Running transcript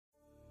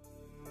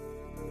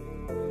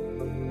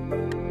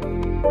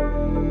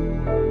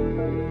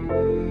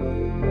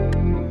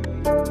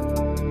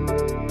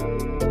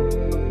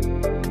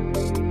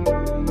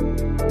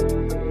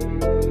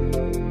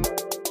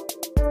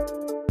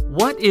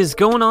is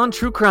going on,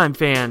 true crime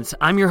fans?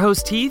 I'm your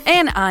host, Heath.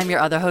 And I'm your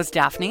other host,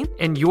 Daphne.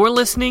 And you're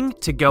listening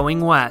to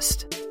Going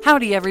West.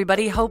 Howdy,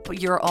 everybody. Hope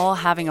you're all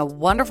having a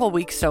wonderful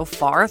week so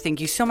far.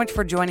 Thank you so much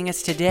for joining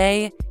us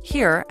today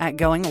here at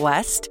Going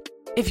West.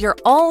 If you're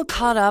all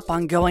caught up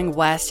on Going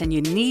West and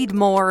you need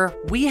more,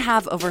 we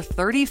have over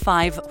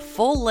 35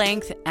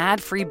 full-length,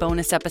 ad-free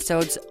bonus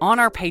episodes on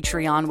our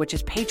Patreon, which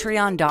is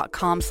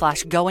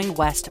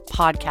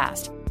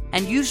patreon.com/goingwestpodcast.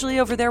 And usually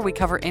over there, we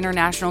cover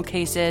international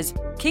cases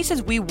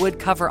we would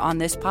cover on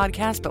this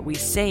podcast, but we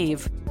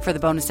save for the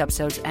bonus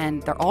episodes,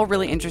 and they're all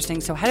really interesting.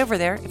 So head over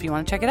there if you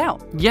want to check it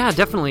out. Yeah,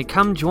 definitely.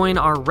 Come join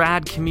our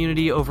rad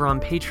community over on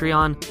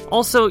Patreon.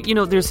 Also,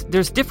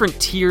 there's different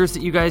tiers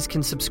that you guys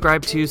can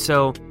subscribe to.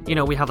 So,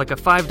 we have like a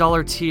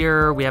 $5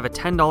 tier, we have a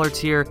 $10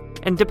 tier,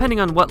 and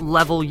depending on what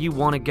level you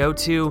want to go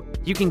to,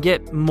 you can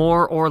get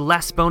more or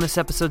less bonus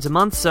episodes a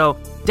month. So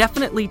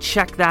definitely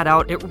check that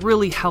out. It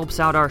really helps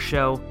out our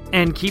show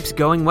and keeps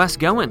Going West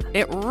going.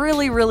 It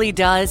really, really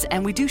does.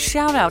 And we do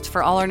shout outs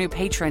for all our new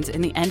patrons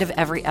in the end of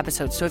every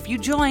episode. So if you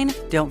join,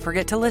 don't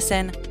forget to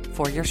listen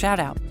for your shout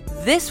out.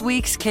 This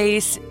week's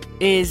case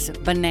is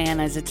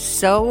bananas. It's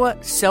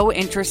so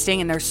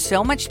interesting, and there's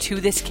so much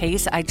to this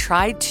case. I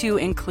tried to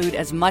include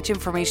as much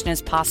information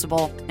as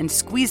possible and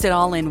squeeze it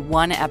all in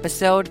one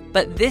episode,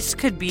 but this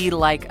could be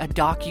like a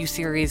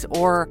docu-series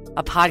or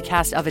a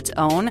podcast of its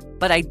own.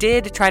 But I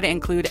did try to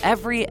include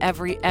every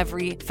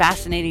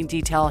fascinating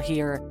detail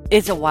here.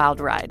 It's a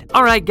wild ride.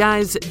 All right,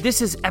 guys,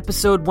 this is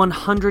episode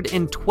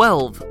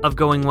 112 of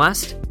Going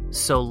West,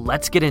 so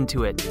let's get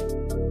into it.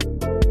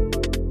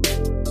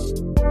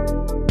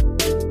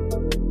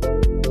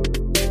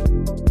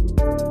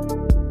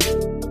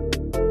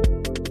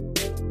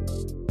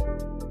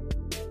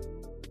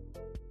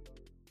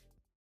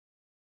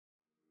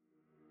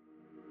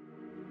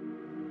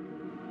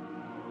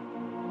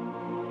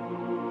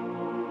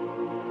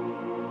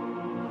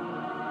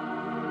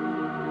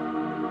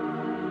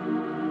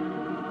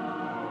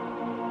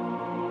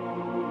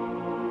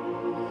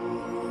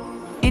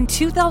 In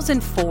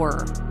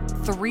 2004,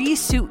 3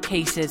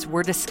 suitcases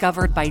were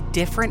discovered by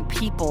different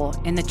people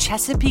in the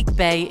Chesapeake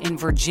Bay in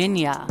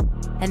Virginia,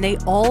 and they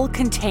all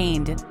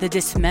contained the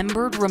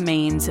dismembered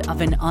remains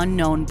of an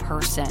unknown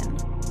person.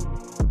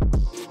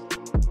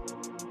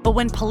 But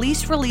when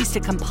police released a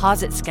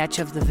composite sketch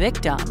of the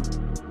victim,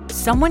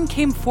 someone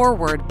came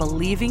forward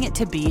believing it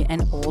to be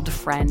an old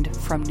friend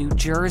from New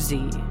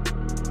Jersey.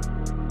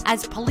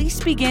 As police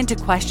began to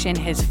question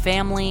his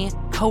family,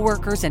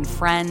 coworkers, and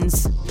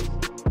friends,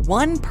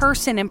 one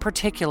person in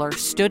particular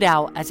stood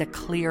out as a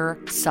clear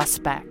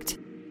suspect,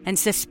 and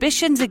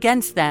suspicions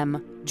against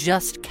them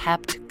just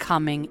kept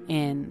coming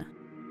in.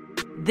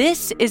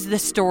 This is the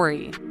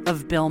story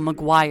of Bill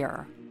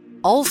McGuire,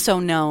 also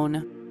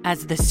known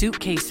as the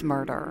Suitcase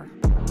Murder.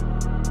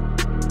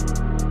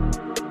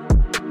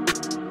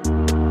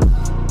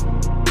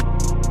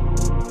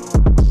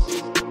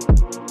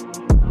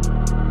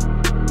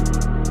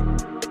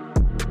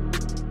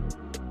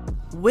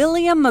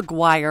 William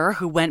McGuire,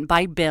 who went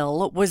by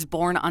Bill, was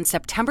born on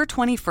September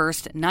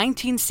 21st,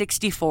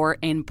 1964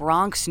 in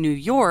Bronx, New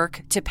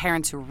York, to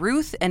parents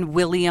Ruth and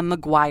William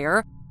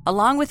McGuire,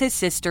 along with his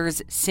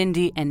sisters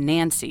Cindy and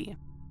Nancy.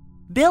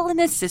 Bill and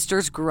his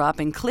sisters grew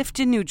up in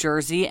Clifton, New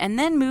Jersey, and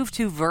then moved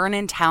to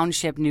Vernon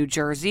Township, New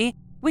Jersey,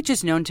 which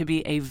is known to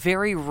be a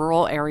very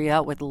rural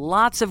area with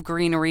lots of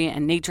greenery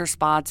and nature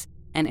spots,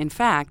 and in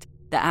fact,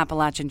 the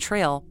Appalachian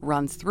Trail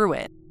runs through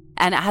it.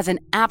 And it has an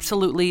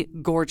absolutely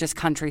gorgeous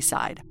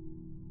countryside.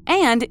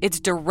 And it's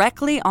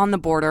directly on the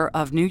border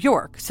of New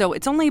York, so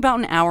it's only about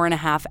an hour and a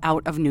half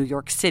out of New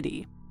York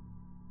City.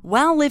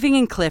 While living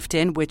in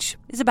Clifton, which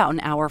is about an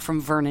hour from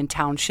Vernon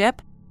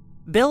Township,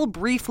 Bill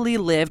briefly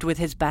lived with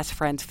his best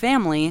friend's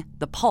family,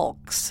 the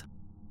Polks.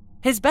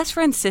 His best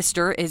friend's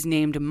sister is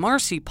named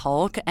Marcy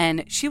Polk,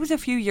 and she was a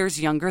few years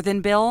younger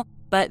than Bill,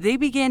 but they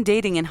began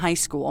dating in high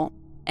school.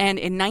 And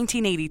in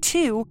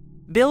 1982,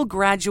 Bill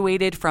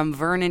graduated from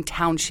Vernon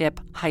Township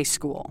High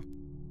School.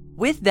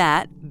 With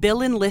that,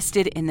 Bill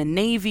enlisted in the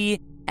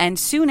Navy and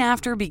soon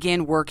after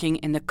began working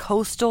in the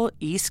coastal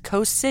East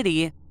Coast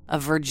city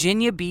of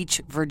Virginia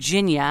Beach,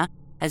 Virginia,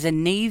 as a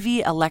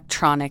Navy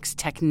electronics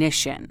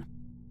technician.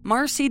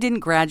 Marcy didn't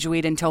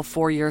graduate until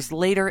 4 years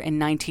later in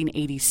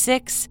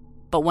 1986,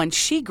 but when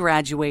she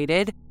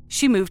graduated,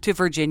 she moved to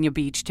Virginia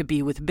Beach to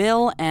be with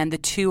Bill, and the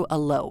two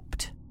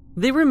eloped.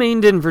 They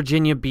remained in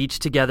Virginia Beach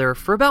together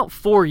for about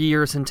 4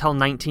 years until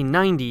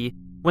 1990,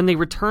 when they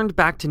returned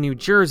back to New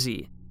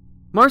Jersey.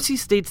 Marcy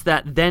states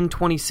that then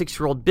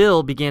 26-year-old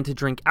Bill began to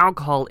drink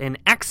alcohol in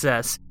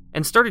excess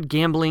and started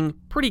gambling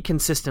pretty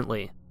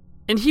consistently.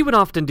 And he would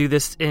often do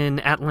this in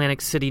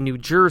Atlantic City, New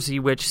Jersey,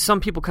 which some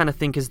people kind of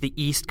think is the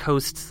East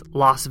Coast's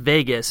Las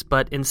Vegas,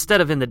 but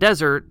instead of in the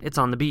desert, it's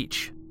on the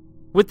beach.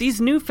 With these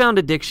newfound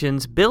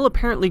addictions, Bill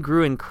apparently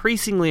grew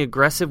increasingly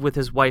aggressive with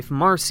his wife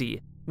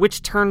Marcy,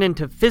 which turned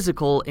into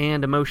physical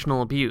and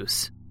emotional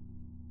abuse.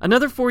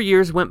 Another 4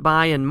 years went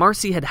by and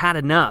Marcy had had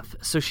enough,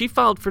 so she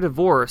filed for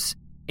divorce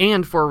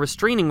and for a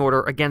restraining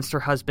order against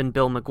her husband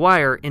Bill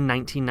McGuire in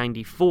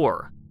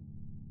 1994.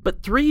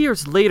 But 3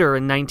 years later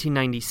in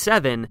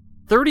 1997,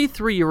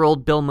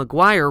 33-year-old Bill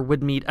McGuire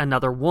would meet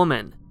another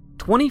woman,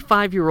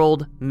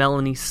 25-year-old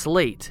Melanie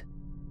Slate.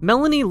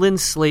 Melanie Lynn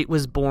Slate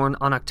was born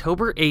on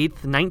October 8,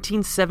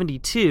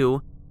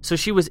 1972, so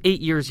she was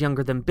 8 years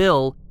younger than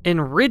Bill, in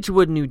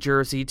Ridgewood, New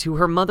Jersey, to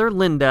her mother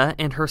Linda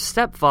and her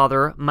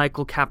stepfather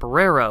Michael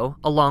Caporero,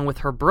 along with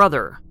her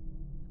brother.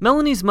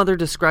 Melanie's mother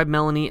described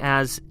Melanie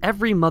as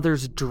every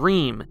mother's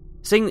dream,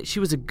 saying that she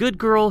was a good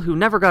girl who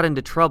never got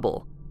into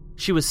trouble.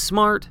 She was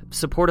smart,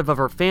 supportive of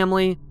her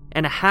family,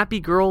 and a happy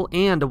girl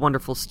and a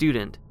wonderful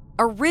student.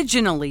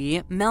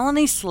 Originally,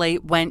 Melanie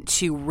Slate went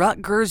to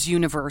Rutgers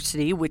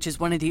University, which is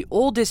one of the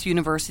oldest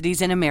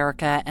universities in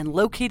America and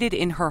located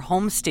in her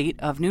home state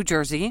of New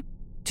Jersey,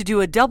 to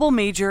do a double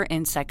major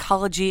in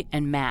psychology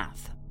and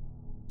math.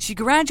 She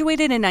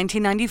graduated in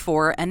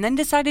 1994 and then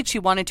decided she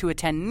wanted to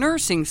attend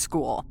nursing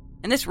school,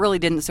 and this really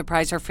didn't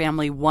surprise her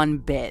family one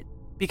bit,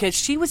 because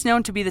she was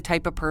known to be the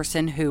type of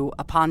person who,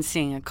 upon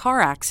seeing a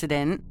car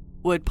accident,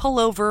 would pull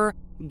over,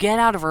 get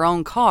out of her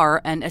own car,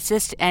 and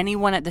assist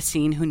anyone at the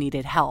scene who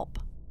needed help.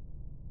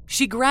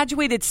 She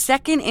graduated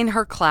second in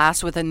her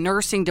class with a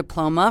nursing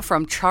diploma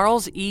from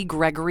Charles E.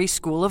 Gregory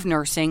School of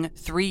Nursing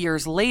 3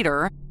 years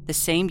later, the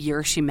same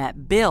year she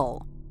met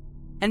Bill.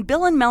 And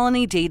Bill and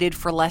Melanie dated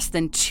for less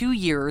than 2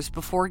 years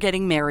before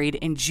getting married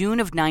in June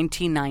of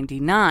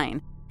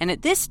 1999, and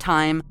at this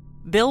time,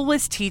 Bill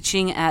was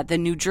teaching at the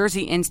New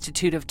Jersey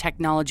Institute of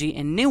Technology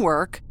in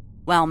Newark,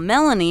 while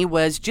Melanie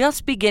was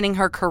just beginning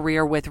her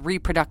career with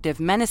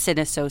Reproductive Medicine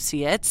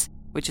Associates,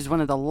 which is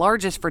one of the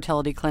largest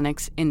fertility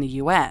clinics in the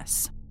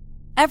U.S.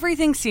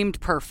 Everything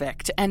seemed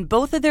perfect, and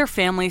both of their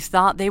families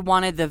thought they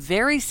wanted the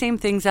very same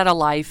things out of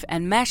life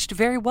and meshed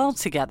very well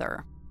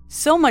together.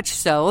 So much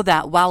so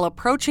that while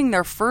approaching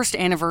their first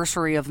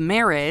anniversary of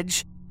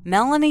marriage,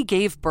 Melanie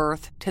gave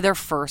birth to their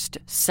first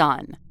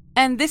son.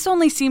 And this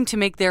only seemed to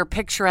make their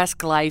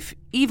picturesque life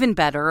even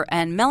better,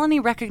 and Melanie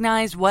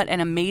recognized what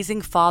an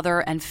amazing father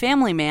and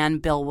family man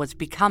Bill was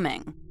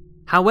becoming.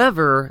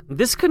 However,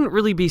 this couldn't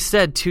really be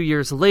said 2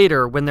 years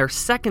later when their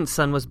second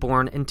son was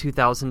born in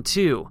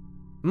 2002.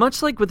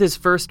 Much like with his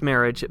first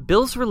marriage,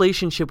 Bill's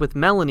relationship with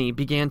Melanie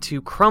began to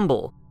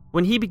crumble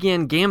when he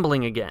began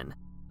gambling again.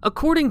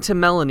 According to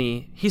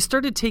Melanie, he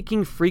started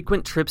taking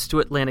frequent trips to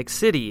Atlantic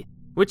City,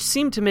 which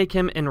seemed to make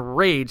him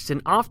enraged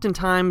and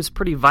oftentimes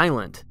pretty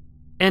violent.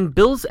 And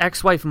Bill's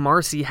ex-wife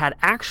Marcy had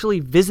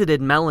actually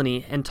visited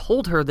Melanie and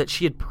told her that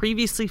she had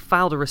previously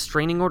filed a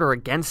restraining order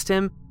against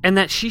him and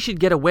that she should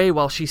get away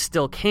while she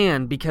still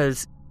can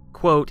because,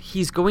 quote,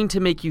 he's going to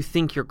make you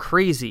think you're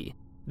crazy.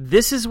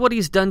 This is what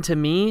he's done to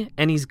me,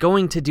 and he's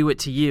going to do it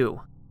to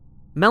you.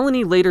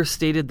 Melanie later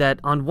stated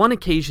that on one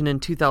occasion in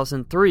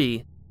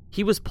 2003,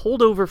 he was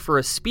pulled over for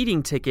a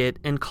speeding ticket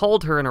and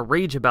called her in a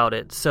rage about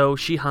it, so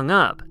she hung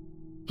up.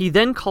 He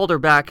then called her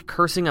back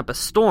cursing up a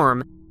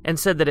storm and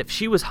said that if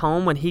she was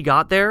home when he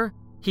got there,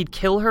 he'd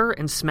kill her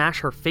and smash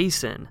her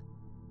face in.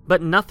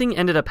 But nothing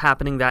ended up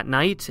happening that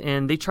night,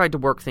 and they tried to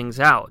work things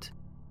out.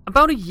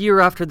 About a year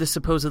after this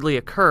supposedly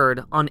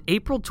occurred, on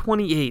April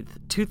 28,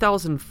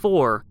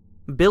 2004,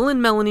 Bill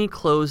and Melanie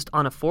closed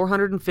on a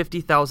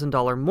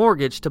 $450,000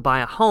 mortgage to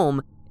buy a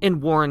home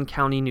in Warren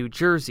County, New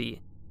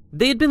Jersey.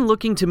 They had been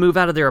looking to move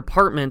out of their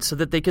apartment so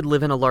that they could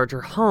live in a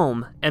larger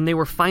home, and they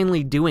were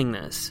finally doing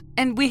this.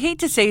 And we hate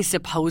to say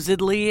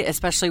supposedly,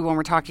 especially when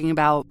we're talking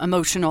about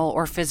emotional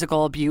or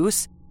physical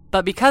abuse,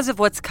 but because of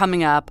what's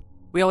coming up,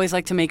 we always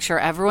like to make sure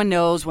everyone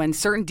knows when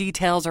certain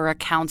details or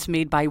accounts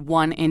made by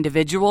one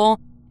individual.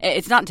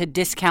 It's not to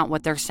discount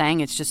what they're saying,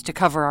 it's just to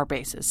cover our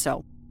bases.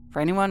 So, for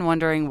anyone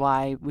wondering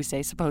why we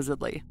say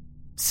supposedly.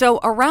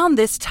 So around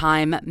this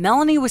time,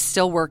 Melanie was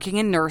still working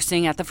in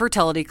nursing at the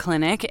fertility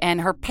clinic,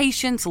 and her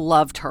patients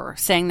loved her,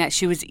 saying that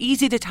she was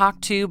easy to talk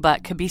to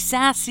but could be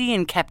sassy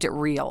and kept it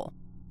real.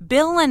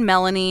 Bill and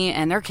Melanie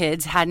and their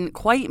kids hadn't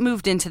quite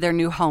moved into their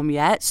new home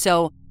yet,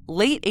 so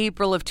late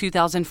April of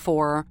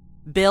 2004,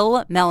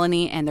 Bill,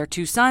 Melanie, and their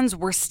two sons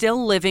were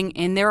still living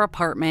in their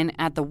apartment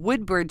at the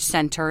Woodbridge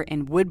Center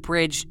in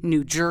Woodbridge,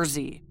 New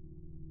Jersey.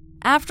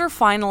 After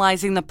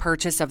finalizing the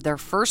purchase of their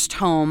first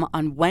home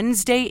on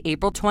Wednesday,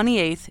 April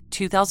 28,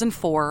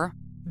 2004,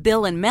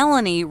 Bill and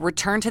Melanie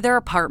returned to their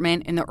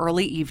apartment in the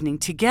early evening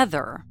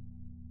together.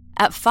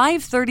 At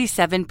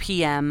 5:37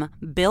 p.m.,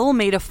 Bill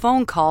made a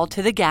phone call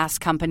to the gas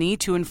company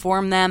to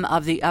inform them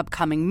of the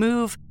upcoming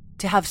move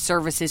to have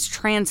services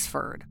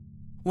transferred.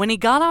 When he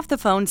got off the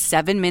phone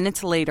 7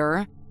 minutes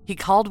later, he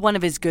called one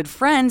of his good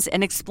friends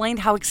and explained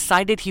how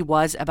excited he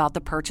was about the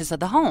purchase of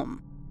the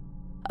home.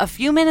 A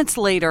few minutes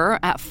later,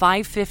 at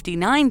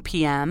 5:59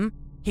 p.m.,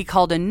 he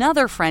called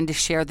another friend to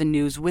share the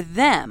news with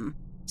them.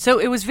 So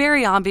it was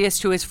very obvious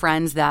to his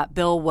friends that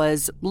Bill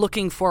was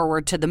looking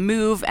forward to the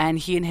move and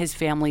he and his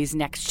family's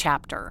next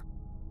chapter.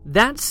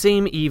 That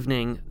same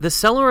evening, the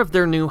seller of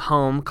their new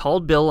home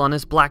called Bill on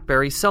his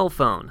BlackBerry cell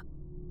phone.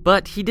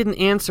 But he didn't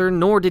answer,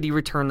 nor did he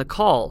return the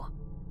call.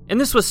 And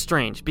this was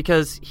strange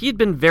because he had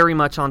been very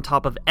much on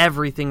top of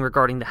everything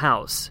regarding the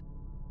house.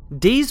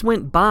 Days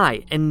went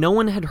by and no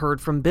one had heard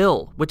from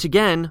Bill, which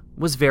again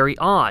was very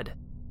odd.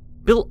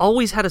 Bill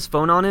always had his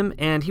phone on him,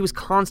 and he was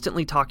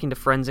constantly talking to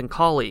friends and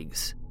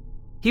colleagues.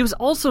 He was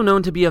also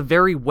known to be a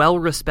very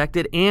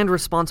well-respected and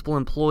responsible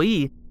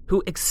employee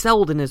who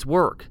excelled in his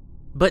work.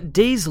 But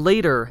days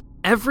later,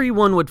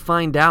 everyone would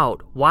find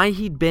out why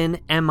he'd been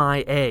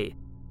MIA.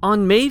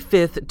 On May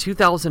 5th,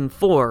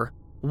 2004,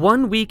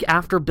 1 week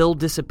after Bill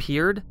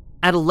disappeared,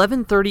 at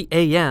 11:30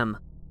 a.m.,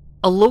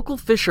 a local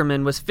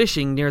fisherman was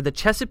fishing near the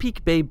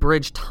Chesapeake Bay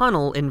Bridge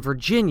Tunnel in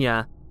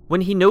Virginia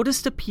when he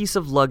noticed a piece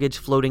of luggage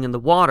floating in the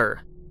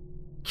water.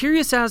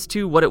 Curious as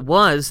to what it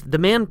was, the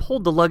man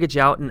pulled the luggage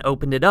out and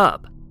opened it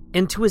up,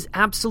 and to his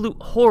absolute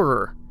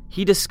horror,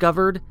 he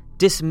discovered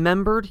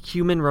dismembered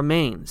human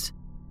remains,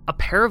 a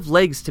pair of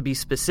legs to be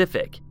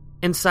specific,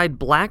 inside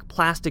black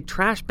plastic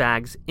trash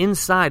bags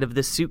inside of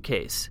this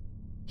suitcase.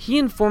 He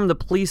informed the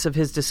police of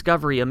his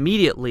discovery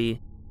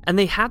immediately, and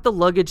they had the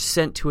luggage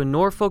sent to a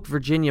Norfolk,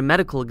 Virginia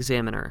medical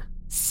examiner.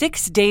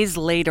 6 days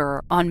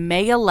later, on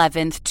May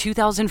 11th,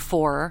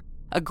 2004,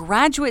 a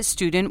graduate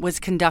student was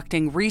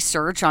conducting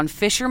research on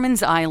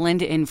Fisherman's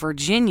Island in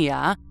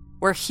Virginia,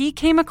 where he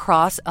came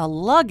across a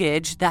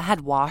luggage that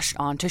had washed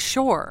onto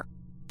shore.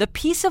 The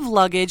piece of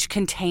luggage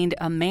contained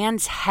a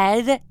man's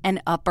head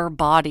and upper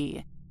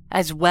body,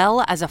 as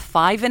well as a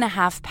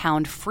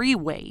 5.5-pound free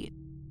weight.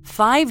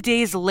 5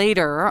 days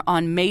later,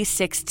 on May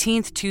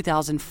 16th,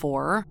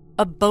 2004,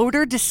 a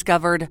boater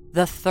discovered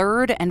the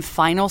third and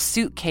final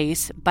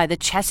suitcase by the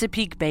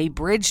Chesapeake Bay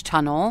Bridge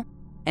Tunnel,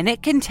 and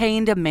it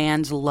contained a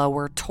man's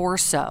lower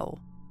torso.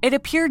 It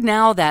appeared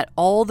now that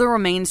all the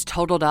remains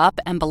totaled up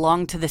and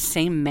belonged to the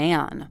same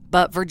man,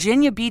 but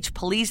Virginia Beach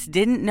police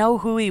didn't know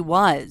who he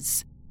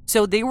was.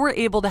 So they were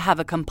able to have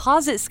a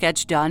composite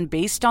sketch done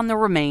based on the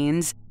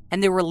remains,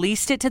 and they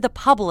released it to the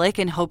public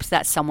in hopes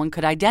that someone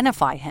could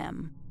identify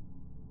him.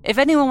 If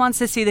anyone wants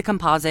to see the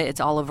composite, it's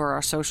all over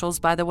our socials,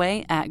 by the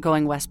way, at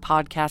Going West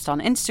Podcast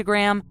on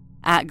Instagram,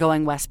 at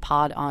Going West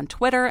Pod on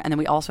Twitter, and then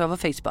we also have a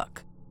Facebook.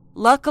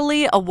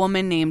 Luckily, a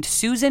woman named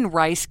Susan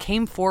Rice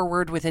came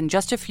forward within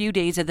just a few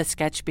days of the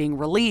sketch being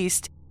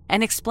released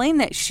and explained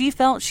that she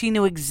felt she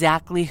knew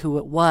exactly who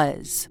it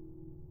was.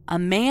 A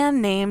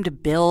man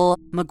named Bill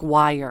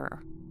McGuire.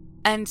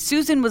 And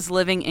Susan was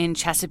living in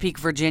Chesapeake,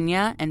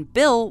 Virginia, and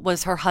Bill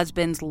was her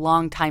husband's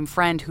longtime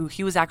friend who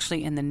he was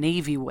actually in the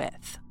Navy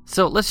with.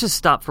 So let's just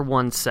stop for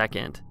 1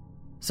 second.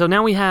 So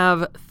now we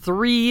have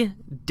 3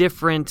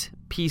 different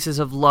pieces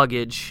of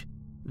luggage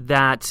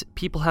that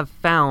people have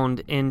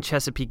found in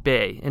Chesapeake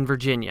Bay in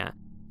Virginia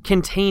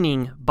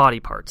containing body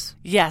parts.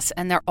 Yes,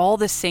 and they're all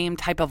the same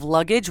type of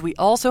luggage. We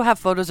also have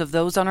photos of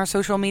those on our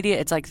social media.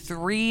 It's like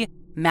 3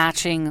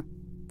 matching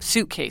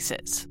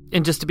suitcases.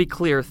 And just to be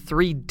clear,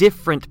 3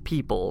 different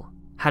people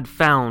had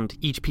found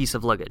each piece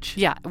of luggage.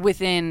 Yeah,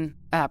 within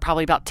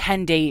probably about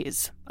 10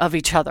 days of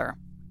each other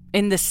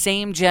in the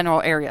same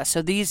general area.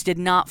 So these did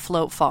not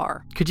float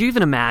far. Could you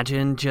even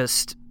imagine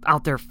just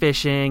out there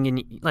fishing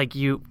and like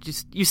you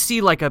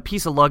see like a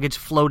piece of luggage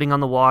floating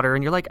on the water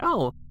and you're like,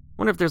 oh,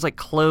 wonder if there's like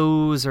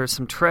clothes or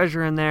some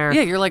treasure in there.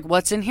 Yeah, you're like,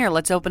 what's in here?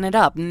 Let's open it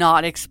up.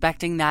 Not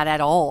expecting that at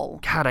all.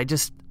 God,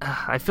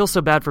 I feel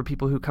so bad for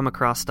people who come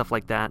across stuff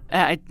like that.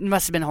 It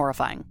must have been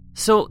horrifying.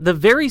 So the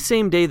very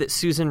same day that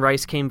Susan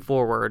Rice came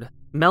forward,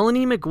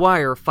 Melanie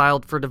McGuire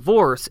filed for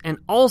divorce and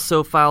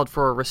also filed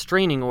for a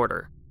restraining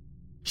order.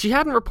 She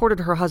hadn't reported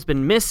her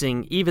husband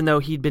missing, even though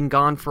he'd been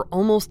gone for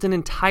almost an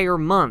entire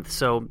month,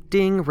 so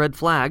ding, red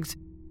flags.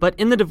 But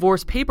in the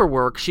divorce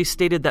paperwork, she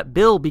stated that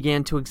Bill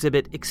began to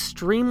exhibit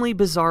extremely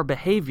bizarre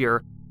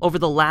behavior over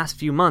the last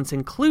few months,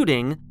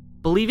 including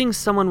believing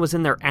someone was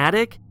in their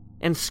attic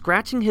and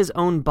scratching his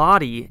own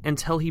body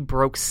until he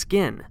broke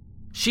skin.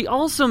 She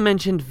also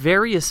mentioned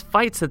various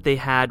fights that they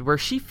had where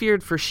she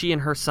feared for she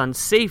and her son's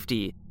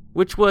safety,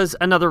 which was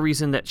another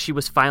reason that she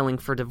was filing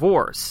for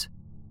divorce.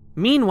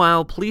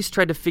 Meanwhile, police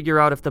tried to figure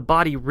out if the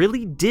body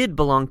really did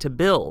belong to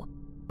Bill,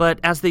 but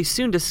as they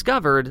soon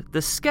discovered,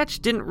 the sketch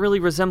didn't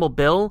really resemble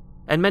Bill,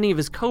 and many of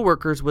his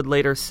coworkers would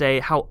later say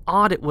how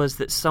odd it was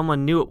that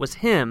someone knew it was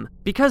him,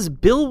 because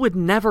Bill would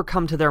never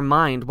come to their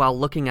mind while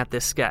looking at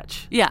this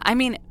sketch. Yeah, I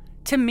mean,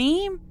 to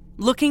me,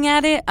 looking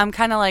at it, I'm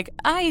kind of like,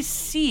 I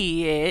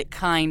see it,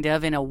 kind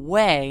of, in a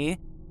way,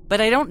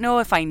 but I don't know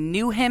if I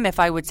knew him, if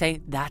I would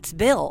say, that's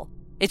Bill.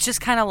 It's just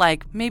kind of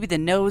like, maybe the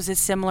nose is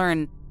similar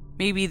and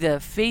maybe the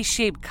face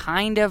shape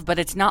kind of, but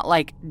it's not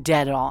like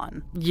dead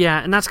on.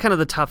 Yeah, and that's kind of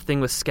the tough thing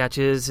with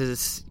sketches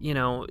is,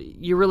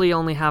 you really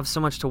only have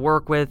so much to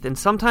work with, and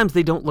sometimes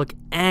they don't look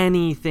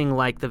anything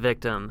like the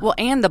victim. Well,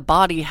 and the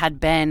body had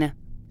been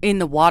in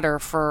the water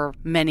for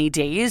many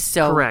days,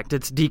 so... Correct,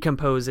 it's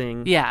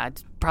decomposing. Yeah,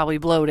 it's probably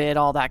bloated,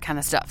 all that kind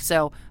of stuff.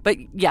 So, but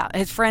yeah,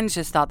 his friends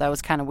just thought that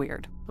was kind of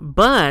weird.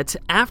 But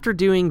after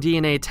doing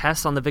DNA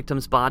tests on the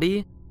victim's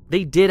body,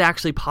 they did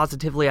actually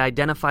positively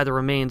identify the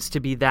remains to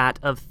be that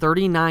of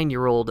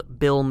 39-year-old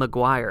Bill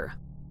McGuire.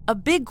 A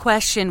big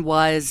question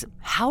was,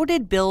 how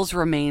did Bill's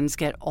remains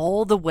get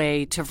all the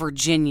way to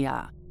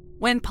Virginia?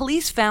 When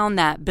police found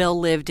that Bill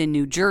lived in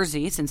New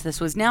Jersey, since this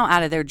was now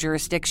out of their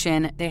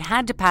jurisdiction, they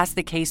had to pass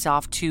the case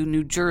off to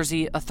New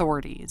Jersey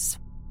authorities.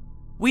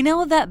 We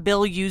know that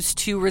Bill used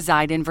to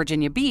reside in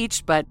Virginia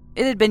Beach, but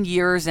it had been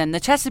years, and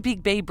the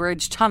Chesapeake Bay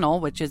Bridge Tunnel,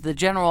 which is the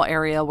general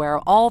area where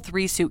all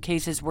 3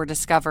 suitcases were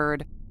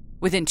discovered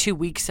within 2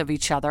 weeks of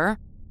each other,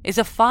 is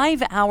a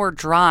 5-hour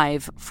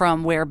drive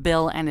from where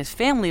Bill and his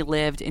family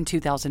lived in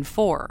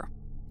 2004.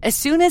 As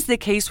soon as the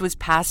case was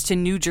passed to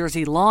New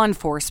Jersey law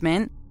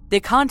enforcement, they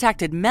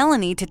contacted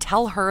Melanie to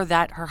tell her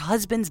that her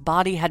husband's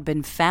body had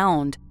been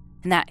found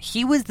and that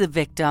he was the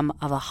victim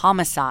of a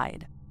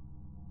homicide.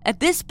 At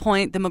this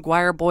point, the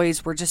McGuire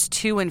boys were just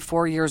 2 and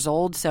 4 years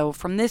old, so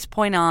from this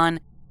point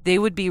on, they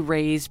would be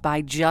raised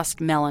by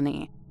just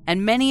Melanie.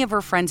 And many of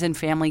her friends and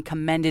family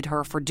commended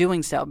her for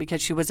doing so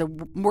because she was a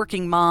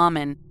working mom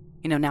and,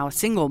 now a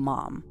single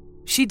mom.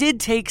 She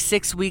did take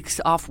 6 weeks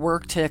off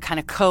work to kind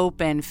of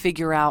cope and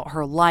figure out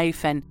her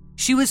life, and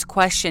she was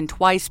questioned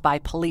twice by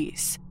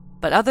police.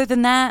 But other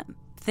than that,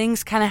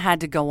 things kind of had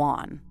to go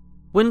on.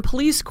 When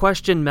police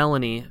questioned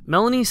Melanie,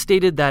 Melanie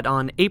stated that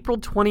on April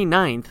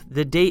 29th,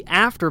 the day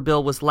after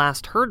Bill was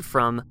last heard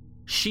from,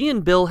 she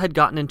and Bill had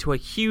gotten into a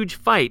huge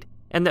fight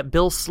and that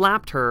Bill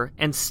slapped her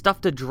and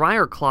stuffed a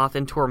dryer cloth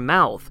into her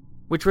mouth,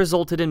 which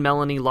resulted in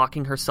Melanie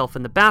locking herself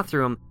in the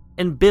bathroom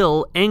and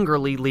Bill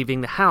angrily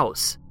leaving the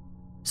house.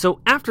 So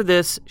after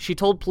this, she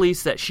told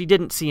police that she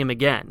didn't see him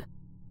again.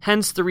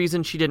 Hence the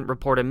reason she didn't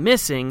report him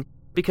missing,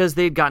 because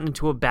they had gotten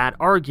into a bad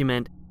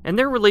argument and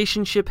their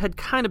relationship had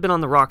kind of been on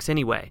the rocks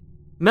anyway.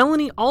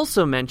 Melanie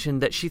also mentioned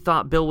that she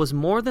thought Bill was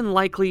more than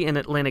likely in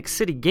Atlantic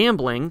City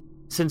gambling,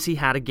 since he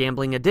had a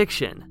gambling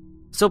addiction.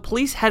 So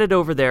police headed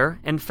over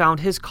there and found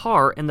his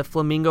car in the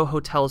Flamingo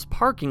Hotel's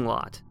parking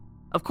lot.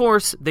 Of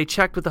course, they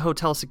checked with the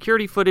hotel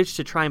security footage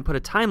to try and put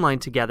a timeline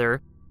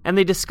together, and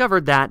they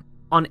discovered that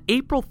on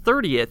April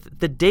 30th,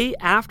 the day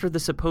after the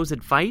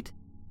supposed fight,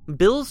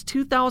 Bill's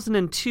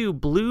 2002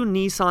 blue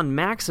Nissan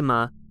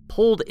Maxima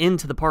pulled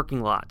into the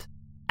parking lot.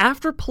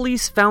 After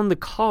police found the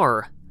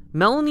car,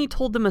 Melanie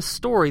told them a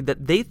story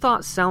that they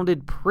thought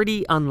sounded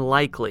pretty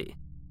unlikely.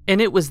 And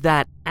it was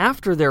that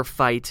after their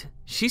fight,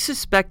 she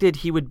suspected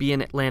he would be in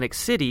Atlantic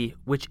City,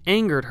 which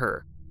angered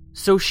her.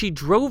 So she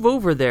drove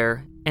over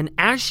there, and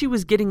as she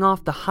was getting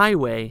off the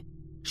highway,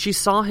 she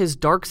saw his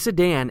dark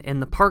sedan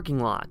in the parking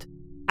lot.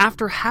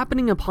 After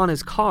happening upon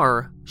his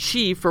car,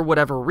 she, for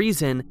whatever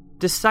reason,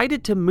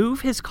 decided to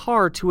move his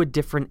car to a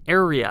different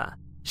area.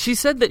 She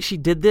said that she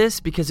did this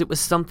because it was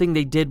something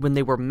they did when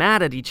they were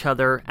mad at each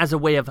other as a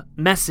way of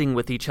messing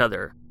with each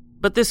other.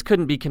 But this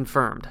couldn't be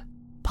confirmed.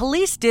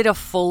 Police did a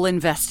full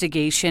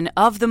investigation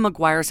of the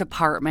McGuire's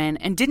apartment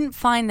and didn't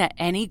find that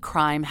any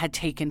crime had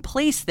taken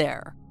place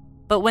there.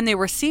 But when they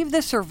received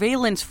the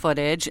surveillance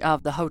footage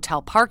of the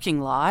hotel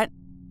parking lot,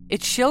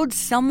 it showed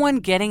someone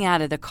getting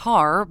out of the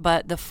car,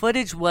 but the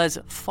footage was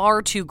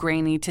far too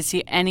grainy to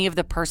see any of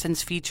the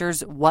person's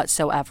features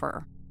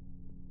whatsoever.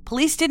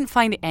 Police didn't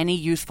find any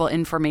useful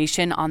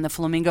information on the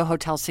Flamingo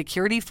Hotel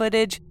security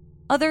footage,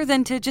 other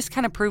than to just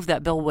kind of prove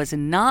that Bill was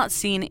not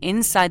seen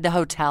inside the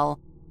hotel,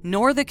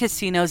 nor the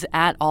casinos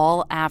at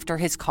all after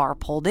his car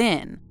pulled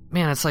in.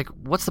 Man, it's like,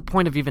 what's the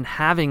point of even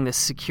having this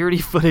security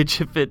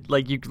footage if it,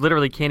 you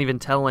literally can't even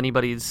tell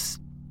anybody's...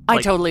 I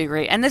totally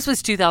agree. And this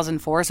was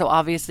 2004, so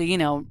obviously,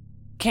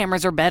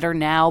 cameras are better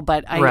now,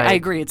 but I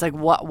agree. It's like,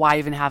 why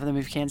even have them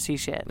if you can't see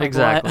shit?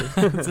 Exactly.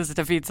 This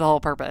defeats the whole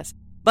purpose.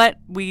 But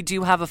we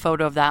do have a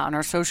photo of that on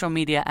our social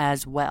media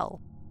as well.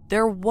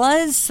 There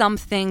was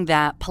something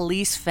that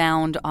police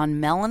found on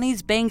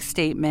Melanie's bank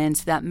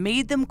statements that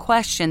made them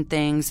question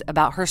things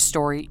about her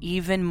story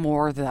even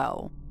more,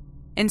 though.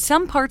 In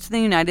some parts of the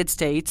United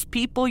States,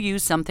 people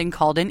use something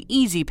called an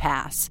Easy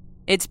Pass.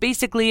 It's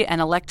basically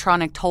an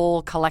electronic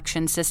toll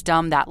collection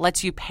system that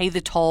lets you pay the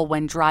toll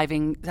when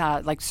driving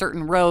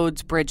certain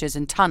roads, bridges,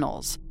 and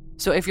tunnels.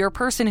 So if you're a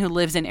person who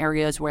lives in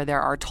areas where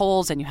there are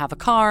tolls and you have a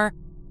car,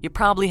 you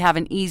probably have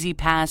an Easy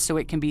Pass so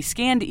it can be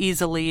scanned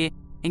easily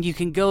and you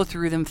can go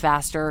through them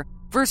faster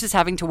versus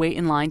having to wait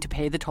in line to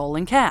pay the toll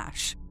in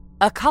cash.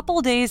 A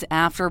couple days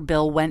after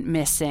Bill went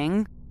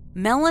missing,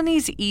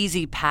 Melanie's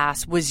Easy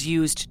Pass was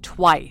used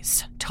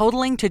twice,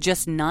 totaling to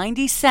just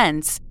 90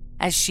 cents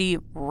as she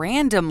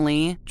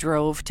randomly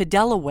drove to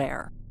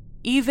Delaware.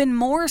 Even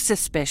more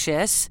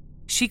suspicious,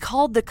 she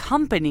called the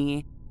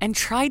company and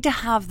tried to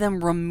have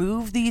them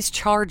remove these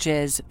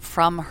charges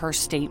from her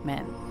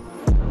statement.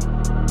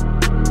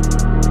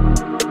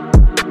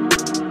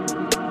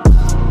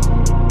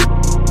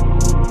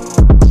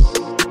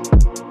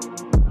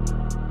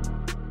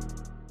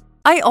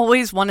 I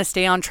always want to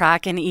stay on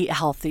track and eat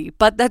healthy,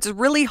 but that's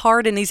really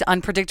hard in these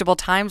unpredictable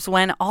times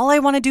when all I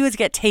want to do is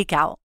get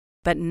takeout.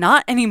 But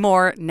not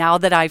anymore now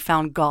that I've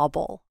found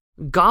Gobble.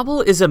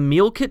 Gobble is a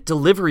meal kit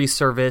delivery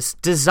service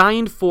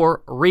designed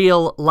for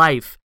real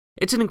life.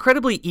 It's an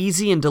incredibly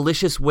easy and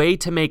delicious way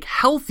to make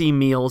healthy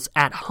meals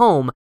at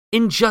home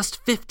in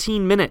just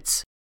 15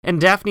 minutes. And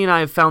Daphne and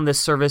I have found this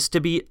service to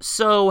be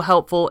so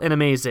helpful and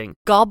amazing.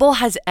 Gobble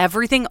has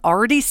everything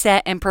already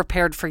set and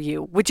prepared for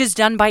you, which is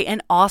done by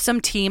an awesome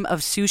team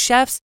of sous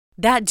chefs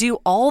that do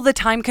all the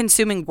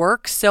time-consuming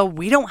work so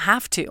we don't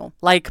have to,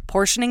 like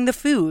portioning the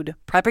food,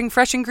 prepping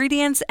fresh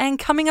ingredients, and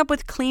coming up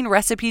with clean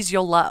recipes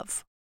you'll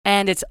love.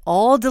 And it's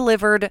all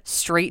delivered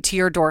straight to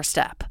your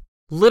doorstep.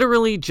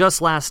 Literally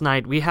just last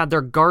night, we had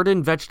their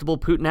garden vegetable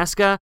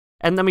puttanesca,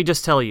 and let me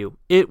just tell you,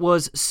 it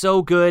was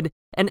so good,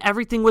 and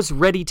everything was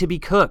ready to be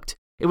cooked.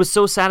 It was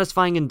so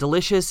satisfying and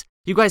delicious.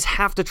 You guys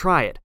have to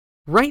try it.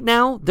 Right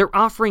now, they're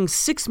offering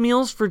 6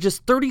 meals for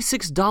just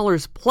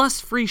 $36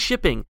 plus free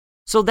shipping.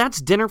 So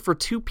that's dinner for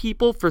 2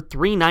 people for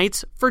 3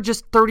 nights for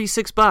just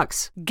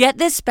 $36. Get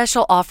this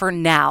special offer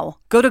now.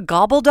 Go to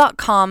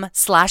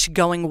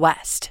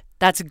gobble.com/goingwest.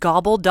 That's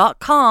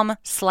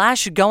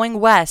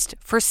gobble.com/goingwest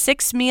for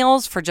 6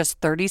 meals for just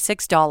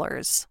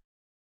 $36.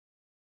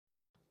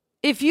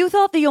 If you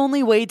thought the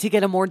only way to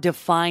get a more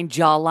defined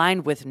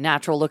jawline with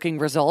natural-looking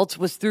results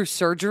was through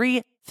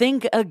surgery,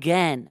 think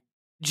again.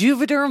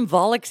 Juvederm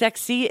Volux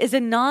XC is a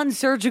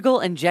non-surgical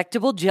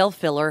injectable gel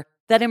filler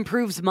that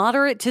improves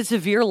moderate to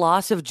severe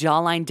loss of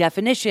jawline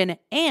definition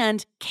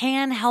and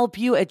can help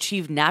you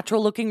achieve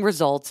natural-looking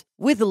results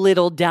with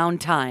little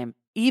downtime.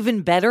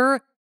 Even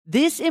better,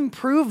 this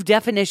improved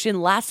definition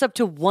lasts up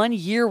to 1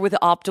 year with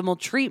optimal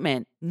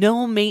treatment,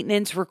 no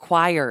maintenance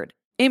required.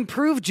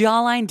 Improve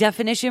jawline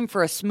definition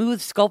for a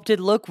smooth, sculpted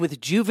look with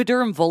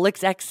Juvederm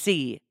Volux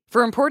XC.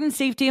 For important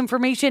safety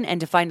information and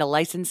to find a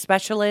licensed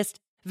specialist,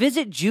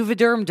 visit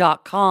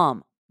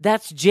Juvederm.com.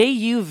 That's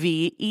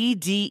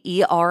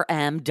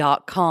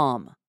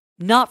JUVEDERM.com.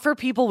 Not for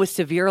people with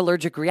severe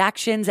allergic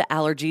reactions,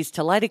 allergies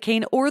to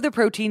lidocaine, or the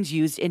proteins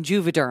used in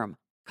Juvederm.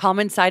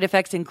 Common side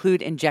effects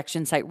include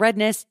injection site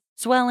redness,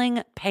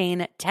 swelling,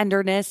 pain,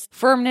 tenderness,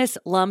 firmness,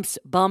 lumps,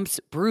 bumps,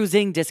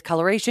 bruising,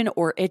 discoloration,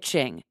 or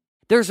itching.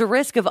 There's a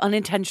risk of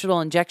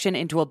unintentional injection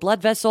into a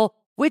blood vessel,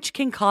 which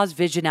can cause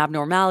vision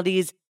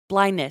abnormalities,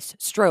 blindness,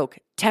 stroke,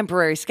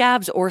 temporary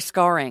scabs, or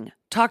scarring.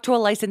 Talk to a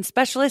licensed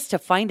specialist to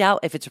find out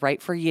if it's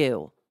right for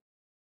you.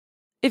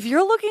 If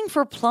you're looking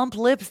for plump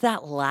lips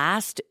that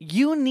last,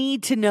 you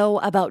need to know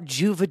about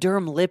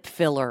Juvederm lip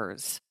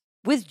fillers.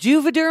 With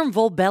Juvederm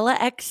Volbella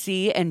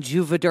XC and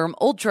Juvederm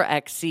Ultra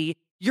XC,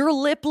 your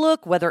lip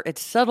look, whether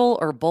it's subtle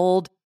or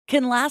bold,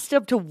 can last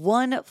up to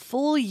 1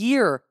 full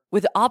year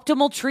with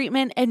optimal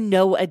treatment and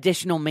no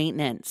additional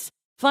maintenance.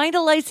 Find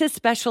a licensed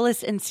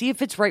specialist and see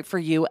if it's right for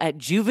you at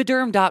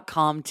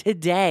Juvederm.com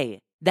today.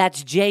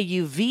 That's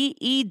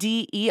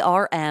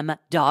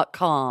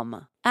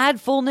JUVEDERM.com.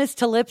 Add fullness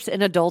to lips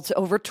in adults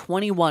over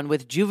 21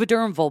 with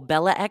Juvederm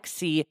Volbella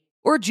XC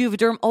or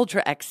Juvederm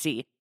Ultra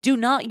XC. Do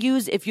not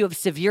use if you have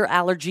severe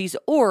allergies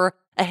or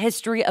a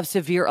history of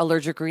severe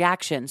allergic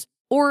reactions,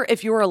 or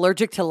if you are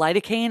allergic to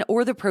lidocaine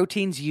or the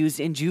proteins used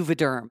in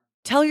Juvederm.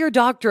 Tell your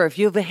doctor if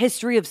you have a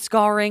history of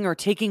scarring or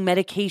taking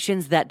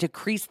medications that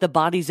decrease the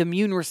body's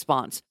immune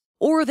response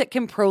or that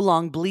can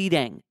prolong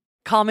bleeding.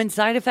 Common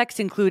side effects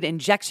include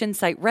injection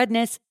site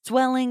redness,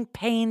 swelling,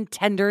 pain,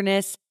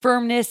 tenderness,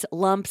 firmness,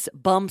 lumps,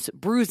 bumps,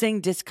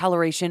 bruising,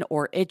 discoloration,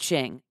 or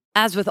itching.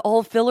 As with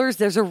all fillers,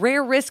 there's a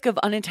rare risk of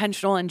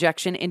unintentional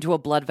injection into a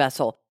blood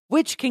vessel,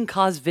 which can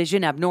cause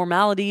vision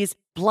abnormalities,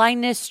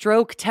 blindness,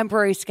 stroke,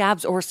 temporary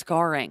scabs, or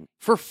scarring.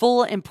 For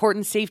full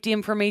important safety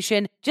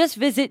information, just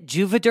visit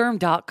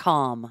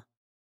Juvederm.com.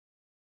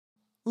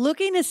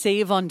 Looking to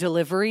save on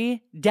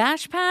delivery?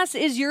 DashPass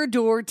is your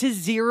door to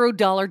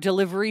 $0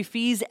 delivery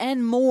fees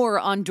and more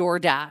on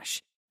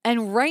DoorDash.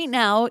 And right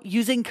now,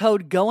 using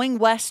code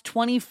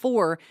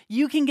GOINGWEST24,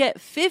 you can get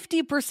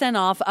 50%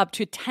 off up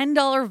to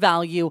 $10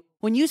 value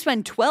when you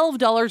spend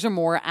 $12 or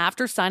more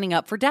after signing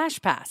up for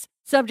DashPass.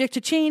 Subject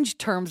to change,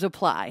 terms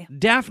apply.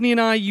 Daphne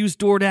and I use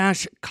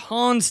DoorDash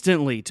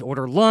constantly to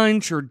order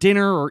lunch or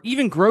dinner or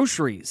even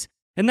groceries.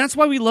 And that's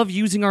why we love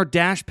using our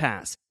Dash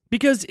Pass,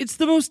 because it's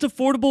the most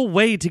affordable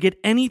way to get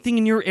anything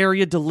in your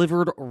area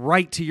delivered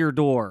right to your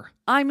door.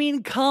 I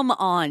mean, come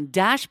on.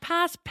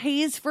 DashPass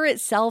pays for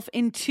itself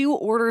in 2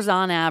 orders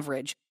on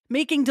average,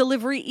 making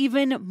delivery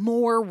even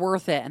more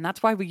worth it. And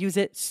that's why we use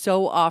it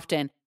so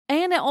often.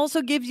 And it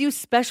also gives you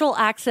special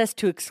access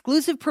to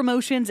exclusive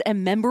promotions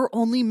and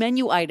member-only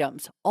menu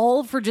items,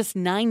 all for just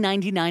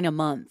 $9.99 a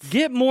month.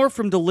 Get more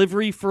from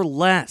delivery for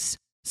less.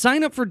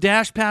 Sign up for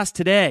DashPass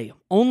today,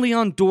 only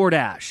on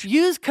DoorDash.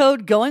 Use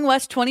code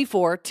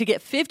GOINGWEST24 to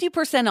get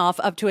 50% off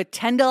up to a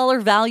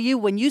 $10 value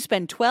when you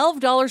spend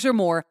 $12 or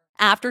more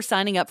after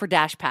signing up for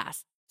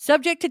DashPass.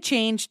 Subject to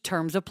change,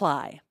 terms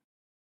apply.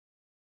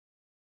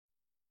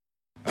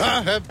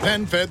 I have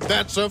PenFed,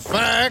 that's a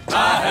fact.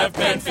 I have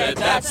PenFed,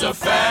 that's a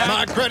fact.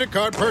 My credit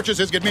card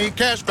purchases get me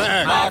cash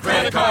back. My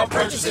credit card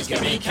purchases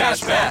get me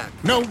cash back.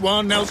 No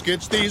one else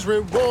gets these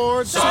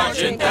rewards.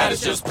 Sergeant, that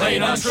is just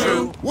plain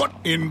untrue. What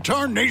in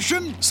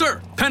tarnation?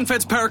 Sir,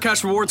 PenFed's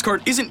Paracash Rewards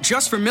Card isn't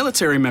just for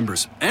military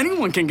members.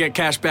 Anyone can get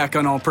cash back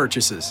on all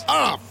purchases.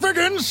 Ah,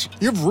 Figgins!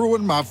 You've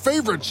ruined my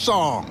favorite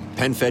song.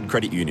 PenFed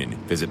Credit Union.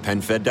 Visit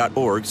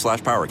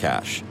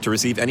PenFed.org/PowerCash. To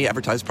receive any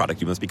advertised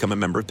product, you must become a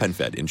member of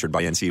PenFed, insured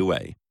by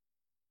NCUA.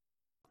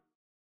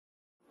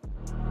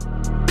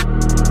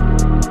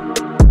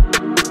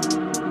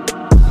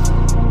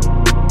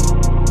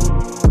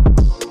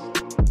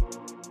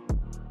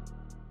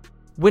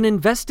 When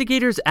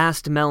investigators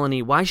asked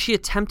Melanie why she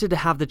attempted to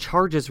have the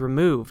charges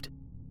removed,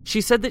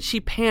 she said that she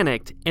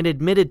panicked and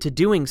admitted to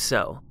doing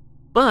so.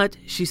 But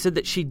she said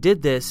that she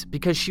did this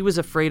because she was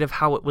afraid of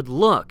how it would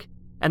look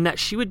and that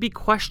she would be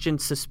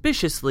questioned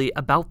suspiciously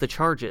about the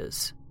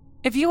charges.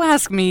 If you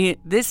ask me,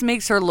 this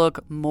makes her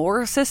look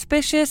more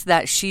suspicious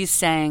that she's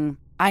saying,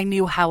 I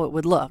knew how it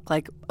would look.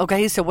 Like,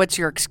 okay, so what's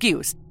your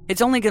excuse?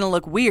 It's only going to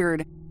look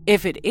weird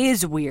if it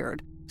is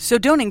weird. So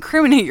don't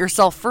incriminate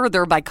yourself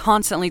further by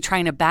constantly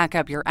trying to back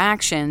up your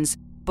actions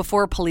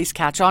before police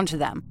catch on to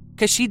them.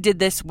 Because she did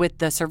this with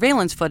the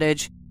surveillance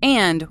footage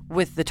and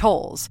with the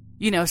tolls.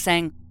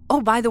 Saying,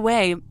 oh, by the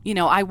way,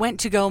 I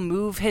went to go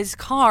move his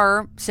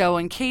car, so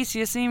in case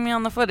you see me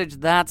on the footage,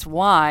 that's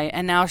why.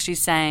 And now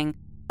she's saying,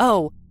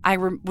 oh, I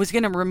was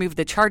going to remove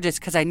the charges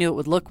because I knew it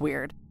would look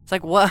weird. It's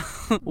like, what?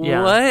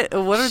 Yeah.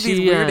 What are these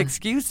weird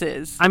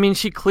excuses? I mean,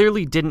 she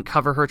clearly didn't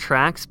cover her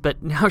tracks,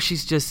 but now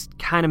she's just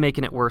kind of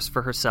making it worse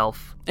for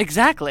herself.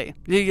 Exactly.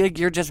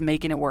 You're just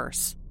making it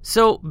worse.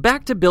 So,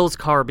 back to Bill's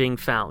car being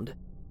found.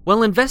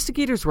 While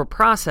investigators were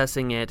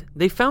processing it,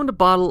 they found a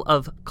bottle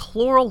of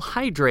chloral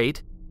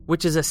hydrate,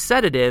 which is a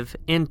sedative,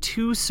 and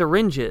 2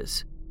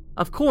 syringes.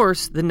 Of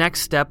course, the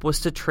next step was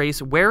to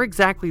trace where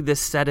exactly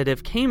this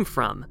sedative came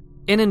from.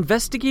 And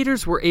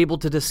investigators were able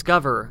to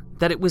discover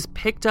that it was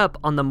picked up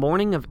on the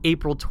morning of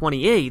April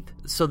 28th,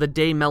 so the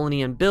day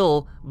Melanie and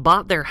Bill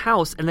bought their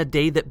house and the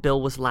day that Bill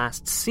was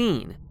last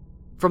seen,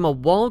 from a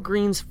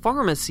Walgreens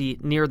pharmacy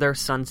near their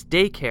son's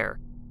daycare.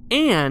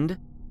 And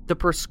the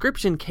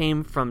prescription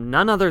came from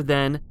none other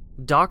than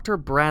Dr.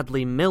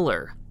 Bradley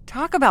Miller.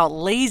 Talk about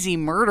lazy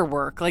murder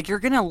work. Like, you're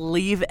going to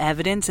leave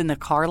evidence in the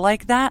car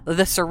like that?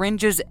 The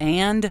syringes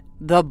and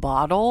the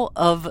bottle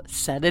of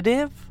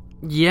sedative?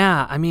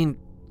 Yeah, I mean,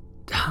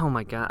 oh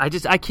my God.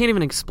 I can't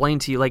even explain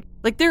to you. Like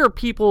there are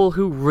people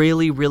who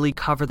really, really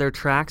cover their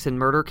tracks in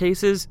murder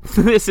cases.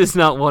 This is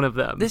not one of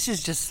them. This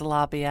is just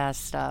sloppy ass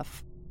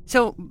stuff.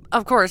 So,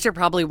 of course, you're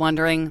probably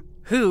wondering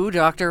who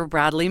Dr.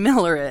 Bradley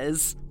Miller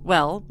is.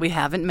 Well, we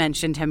haven't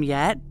mentioned him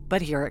yet,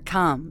 but here it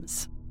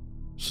comes.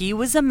 He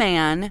was a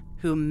man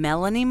who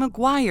Melanie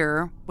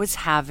McGuire was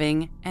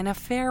having an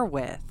affair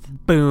with.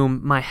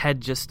 Boom, my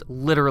head just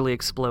literally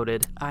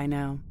exploded. I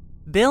know.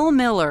 Bill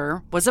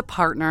Miller was a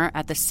partner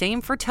at the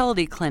same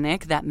fertility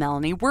clinic that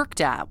Melanie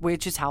worked at,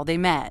 which is how they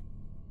met.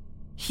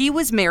 He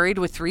was married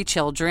with 3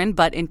 children,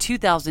 but in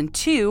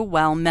 2002,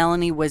 while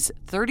Melanie was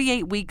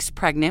 38 weeks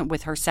pregnant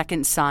with her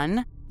second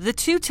son, the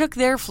two took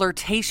their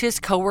flirtatious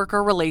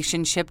coworker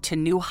relationship to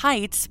new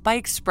heights by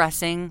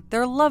expressing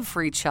their love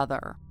for each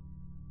other.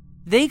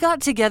 They got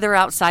together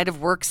outside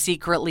of work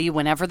secretly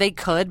whenever they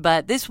could,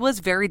 but this was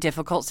very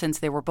difficult since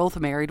they were both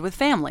married with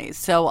families,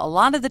 so a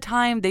lot of the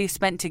time they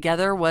spent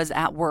together was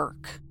at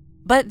work.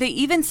 But they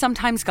even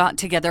sometimes got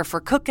together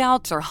for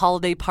cookouts or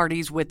holiday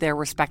parties with their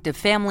respective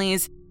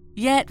families,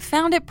 yet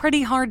found it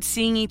pretty hard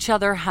seeing each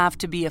other have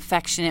to be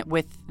affectionate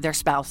with their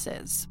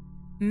spouses.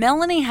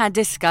 Melanie had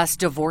discussed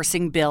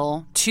divorcing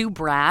Bill to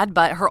Brad,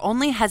 but her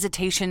only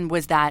hesitation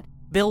was that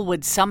Bill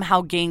would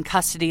somehow gain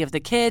custody of the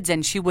kids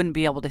and she wouldn't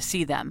be able to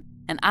see them.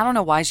 And I don't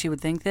know why she would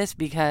think this,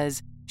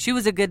 because she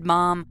was a good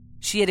mom,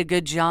 she had a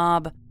good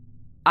job.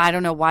 I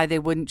don't know why they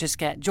wouldn't just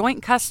get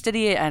joint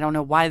custody. I don't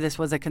know why this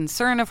was a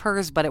concern of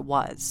hers, but it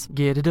was.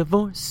 Get a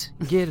divorce,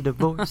 get a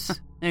divorce.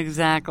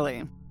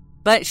 Exactly.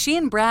 But she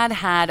and Brad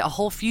had a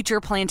whole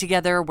future plan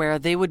together where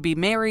they would be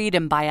married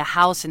and buy a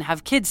house and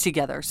have kids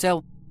together.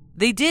 So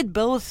they did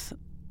both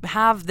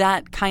have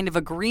that kind of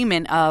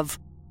agreement of,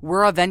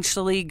 we're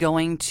eventually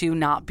going to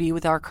not be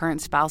with our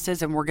current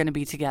spouses and we're going to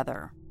be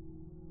together.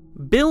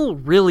 Bill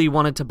really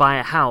wanted to buy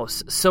a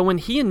house, so when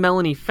he and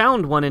Melanie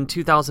found one in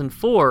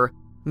 2004,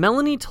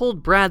 Melanie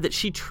told Brad that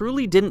she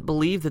truly didn't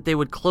believe that they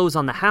would close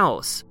on the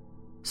house.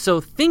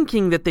 So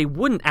thinking that they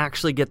wouldn't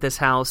actually get this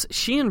house,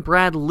 she and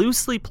Brad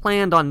loosely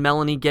planned on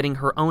Melanie getting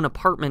her own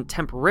apartment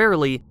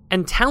temporarily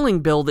and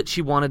telling Bill that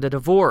she wanted a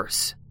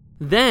divorce.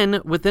 Then,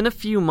 within a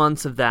few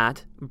months of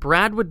that,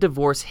 Brad would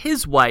divorce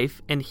his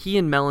wife and he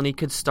and Melanie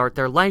could start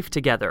their life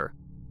together.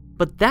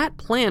 But that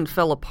plan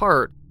fell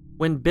apart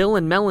when Bill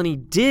and Melanie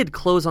did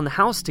close on the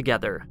house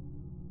together.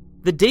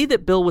 The day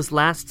that Bill was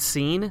last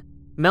seen,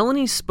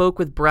 Melanie spoke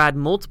with Brad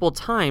multiple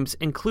times,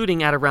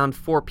 including at around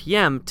 4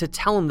 p.m., to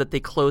tell him that they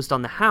closed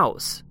on the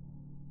house.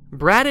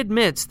 Brad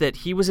admits that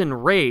he was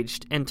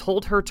enraged and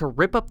told her to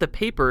rip up the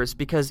papers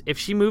because if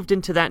she moved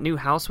into that new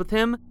house with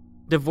him,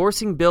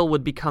 divorcing Bill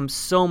would become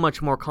so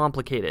much more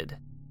complicated.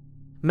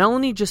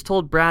 Melanie just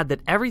told Brad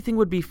that everything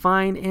would be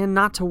fine and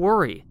not to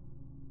worry.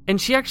 And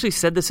she actually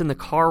said this in the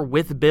car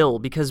with Bill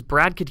because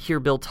Brad could hear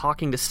Bill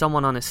talking to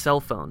someone on his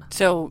cell phone.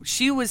 So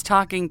she was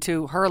talking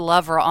to her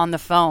lover on the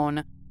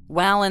phone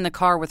while in the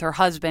car with her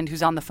husband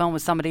who's on the phone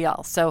with somebody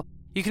else. So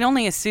you can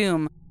only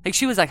assume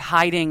she was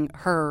hiding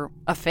her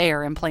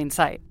affair in plain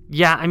sight.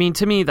 Yeah, I mean,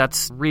 to me,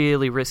 that's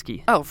really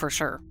risky. Oh, for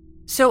sure.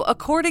 So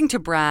according to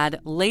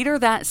Brad, later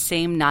that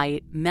same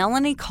night,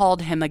 Melanie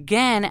called him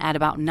again at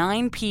about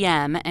 9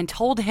 p.m. and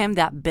told him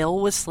that Bill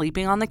was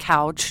sleeping on the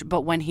couch,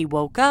 but when he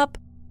woke up,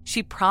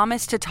 she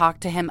promised to talk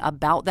to him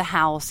about the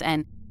house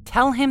and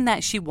tell him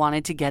that she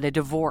wanted to get a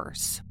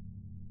divorce.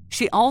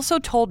 She also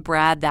told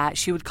Brad that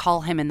she would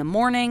call him in the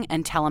morning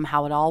and tell him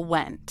how it all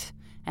went.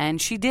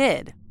 And she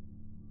did.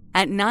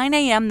 At 9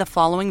 a.m. the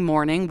following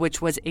morning,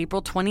 which was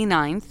April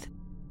 29th,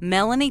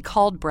 Melanie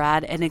called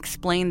Brad and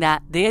explained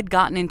that they had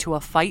gotten into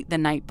a fight the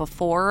night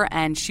before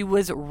and she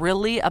was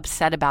really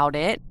upset about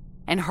it,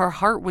 and her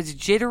heart was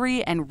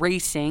jittery and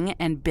racing,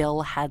 and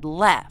Bill had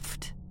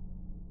left.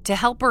 To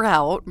help her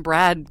out,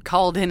 Brad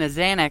called in a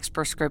Xanax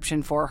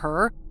prescription for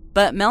her,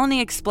 but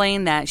Melanie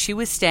explained that she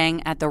was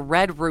staying at the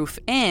Red Roof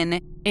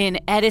Inn in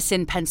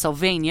Edison,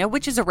 Pennsylvania,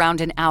 which is around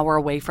an hour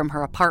away from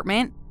her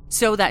apartment,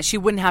 so that she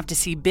wouldn't have to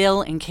see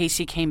Bill in case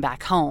he came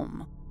back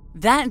home.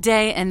 That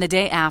day and the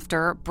day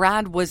after,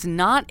 Brad was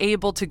not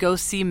able to go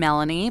see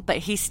Melanie, but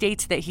he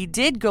states that he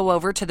did go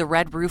over to the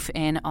Red Roof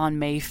Inn on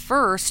May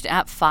 1st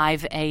at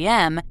 5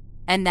 a.m.,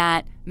 and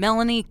that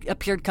Melanie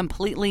appeared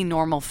completely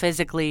normal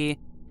physically,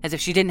 as if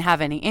she didn't have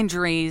any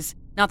injuries.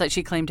 Not that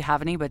she claimed to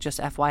have any, but just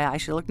FYI,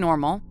 she looked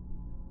normal.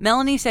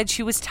 Melanie said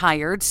she was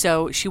tired,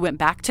 so she went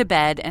back to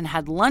bed and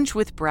had lunch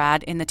with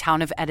Brad in the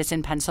town of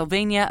Edison,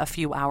 Pennsylvania a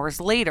few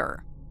hours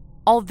later.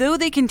 Although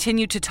they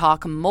continued to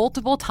talk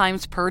multiple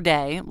times per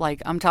day,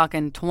 like I'm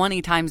talking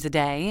 20 times a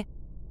day,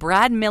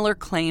 Brad Miller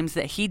claims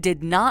that he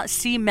did not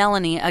see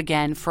Melanie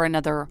again for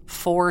another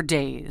 4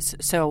 days.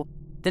 So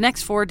the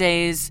next 4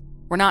 days,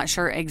 we're not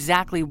sure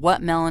exactly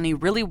what Melanie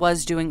really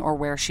was doing or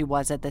where she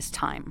was at this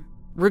time.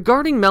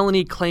 Regarding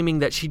Melanie claiming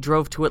that she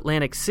drove to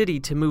Atlantic City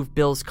to move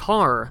Bill's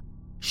car,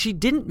 she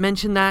didn't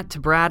mention that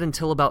to Brad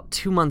until about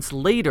 2 months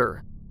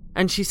later,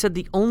 and she said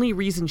the only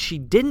reason she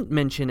didn't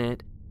mention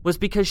it was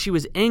because she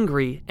was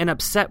angry and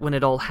upset when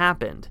it all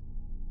happened.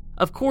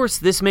 Of course,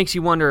 this makes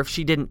you wonder if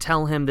she didn't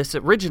tell him this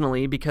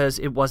originally because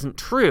it wasn't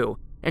true,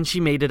 and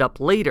she made it up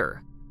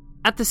later.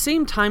 At the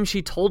same time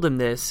she told him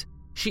this,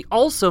 she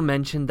also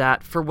mentioned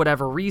that, for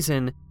whatever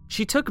reason,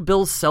 she took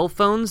Bill's cell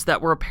phones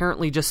that were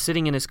apparently just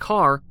sitting in his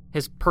car,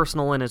 his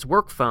personal and his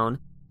work phone,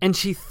 and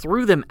she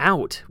threw them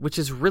out, which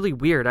is really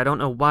weird. I don't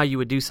know why you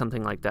would do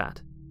something like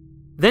that.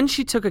 Then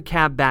she took a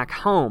cab back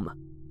home.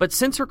 But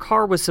since her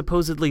car was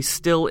supposedly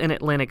still in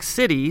Atlantic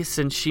City,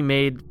 since she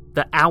made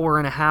the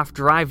hour-and-a-half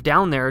drive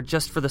down there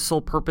just for the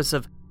sole purpose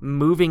of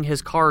moving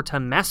his car to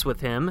mess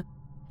with him,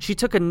 she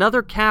took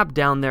another cab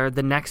down there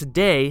the next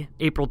day,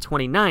 April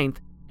 29th,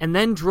 and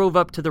then drove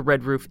up to the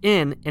Red Roof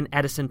Inn in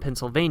Edison,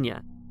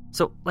 Pennsylvania.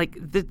 So,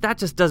 that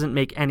just doesn't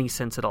make any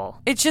sense at all.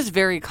 It's just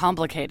very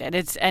complicated.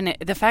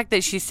 The fact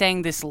that she's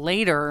saying this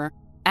later,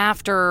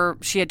 after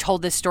she had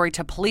told this story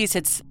to police,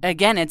 it's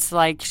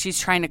like she's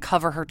trying to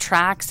cover her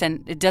tracks,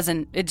 and it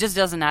just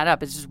doesn't add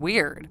up. It's just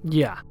weird.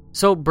 Yeah.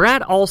 So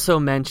Brad also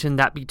mentioned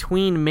that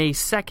between May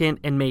 2nd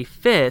and May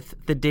 5th,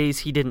 the days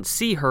he didn't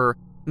see her,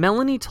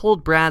 Melanie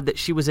told Brad that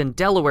she was in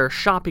Delaware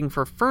shopping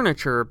for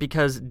furniture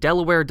because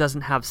Delaware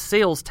doesn't have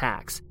sales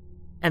tax.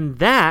 And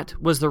that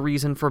was the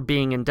reason for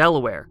being in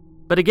Delaware.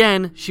 But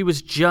again, she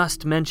was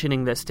just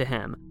mentioning this to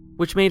him,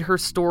 which made her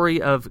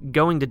story of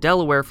going to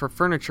Delaware for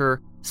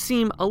furniture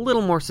seem a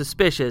little more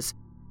suspicious,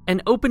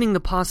 and opening the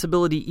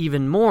possibility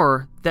even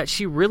more that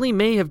she really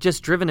may have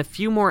just driven a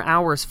few more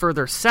hours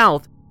further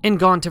south and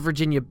gone to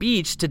Virginia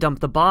Beach to dump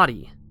the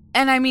body.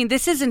 And I mean,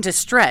 this isn't a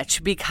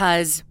stretch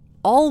because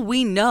all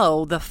we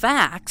know, the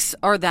facts,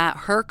 are that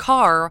her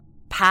car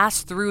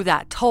passed through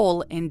that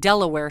toll in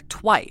Delaware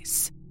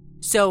twice.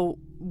 So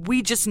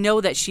we just know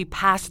that she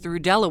passed through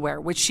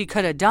Delaware, which she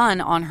could have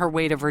done on her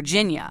way to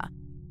Virginia.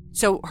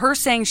 So her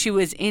saying she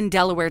was in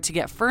Delaware to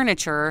get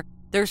furniture,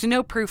 there's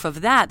no proof of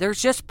that. There's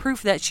just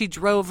proof that she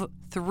drove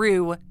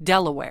through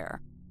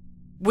Delaware,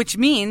 which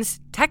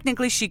means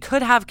technically she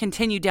could have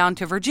continued down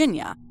to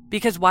Virginia.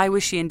 Because why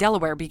was she in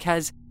Delaware?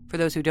 Because, for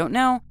those who don't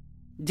know,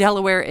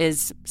 Delaware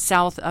is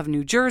south of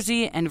New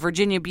Jersey and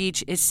Virginia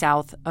Beach is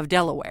south of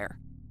Delaware.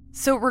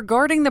 So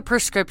regarding the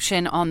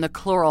prescription on the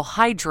chloral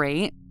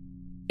hydrate,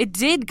 it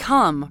did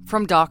come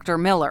from Dr.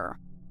 Miller.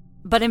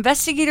 But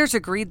investigators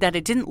agreed that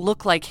it didn't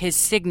look like his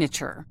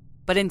signature,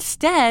 but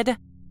instead,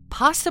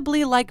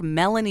 possibly like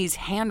Melanie's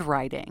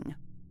handwriting.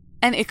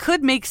 And it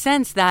could make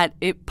sense that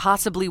it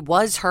possibly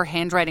was her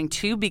handwriting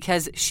too,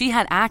 because she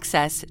had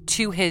access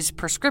to his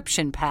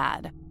prescription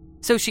pad.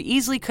 So she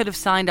easily could have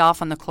signed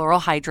off on the chloral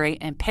hydrate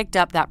and picked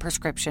up that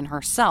prescription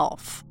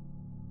herself.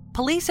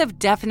 Police have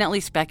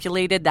definitely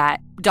speculated that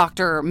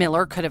Dr.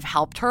 Miller could have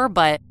helped her,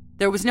 but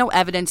there was no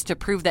evidence to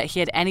prove that he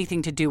had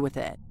anything to do with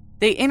it.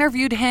 They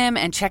interviewed him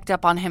and checked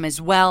up on him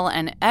as well,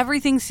 and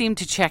everything seemed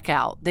to check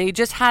out. They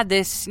just had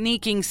this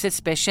sneaking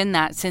suspicion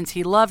that since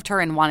he loved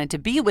her and wanted to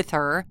be with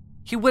her,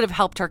 he would have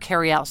helped her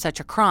carry out such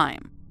a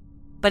crime.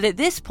 But at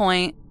this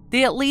point,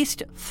 they at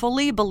least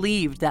fully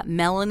believed that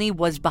Melanie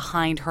was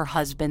behind her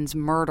husband's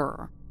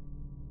murder.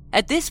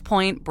 At this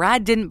point,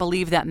 Brad didn't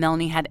believe that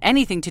Melanie had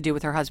anything to do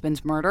with her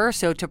husband's murder,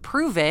 so to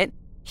prove it,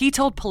 he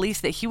told police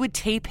that he would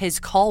tape his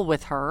call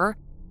with her,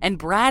 and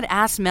Brad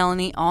asked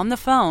Melanie on the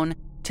phone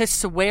to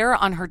swear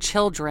on her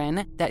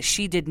children that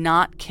she did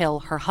not kill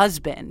her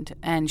husband,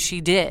 and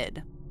she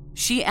did.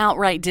 she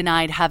outright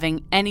denied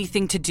having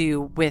anything to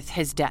do with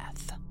his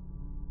death.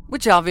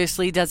 Which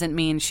obviously doesn't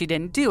mean she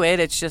didn't do it,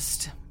 it's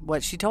just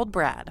what she told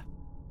Brad.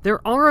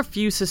 There are a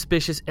few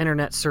suspicious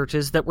internet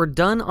searches that were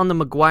done on the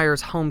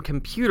McGuire's home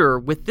computer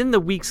within the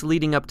weeks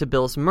leading up to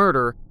Bill's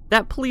murder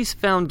that police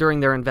found during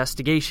their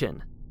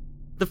investigation.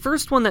 The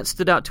first one that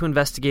stood out to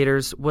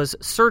investigators was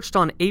searched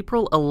on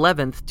April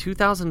 11th,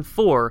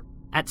 2004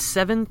 at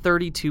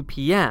 7:32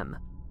 p.m.,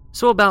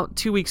 so about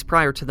 2 weeks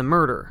prior to the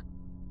murder.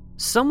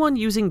 Someone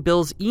using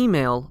Bill's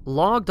email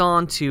logged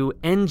on to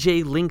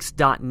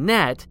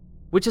njlinks.net,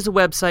 which is a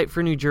website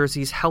for New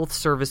Jersey's health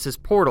services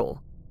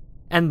portal,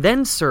 and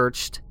then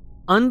searched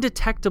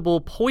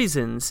undetectable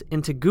poisons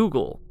into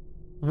Google.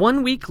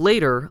 1 week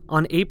later,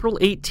 on April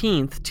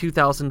 18th,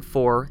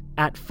 2004,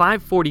 at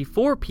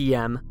 5:44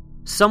 p.m.,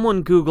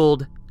 someone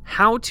Googled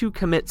how to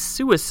commit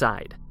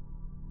suicide.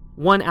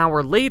 1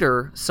 hour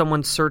later,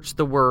 someone searched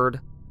the word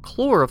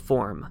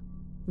chloroform,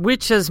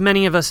 which, as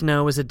many of us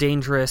know, is a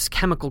dangerous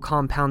chemical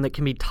compound that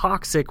can be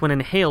toxic when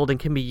inhaled and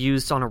can be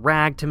used on a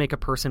rag to make a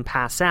person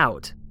pass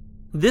out.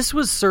 This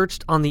was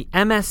searched on the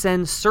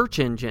MSN search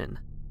engine.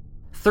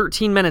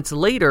 13 minutes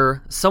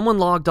later, someone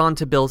logged on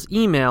to Bill's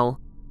email,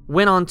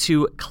 went on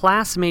to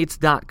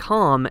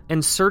classmates.com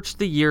and searched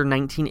the year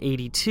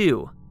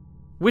 1982,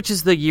 which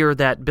is the year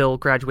that Bill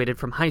graduated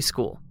from high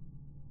school.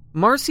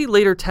 Marcy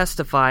later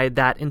testified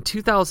that in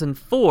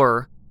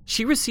 2004,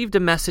 she received a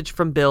message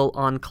from Bill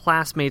on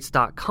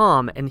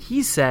classmates.com and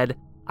he said,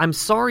 "I'm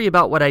sorry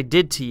about what I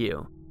did to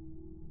you."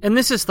 And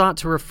this is thought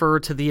to refer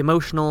to the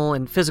emotional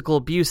and physical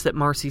abuse that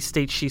Marcy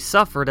states she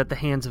suffered at the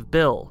hands of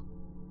Bill.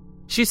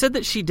 She said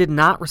that she did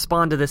not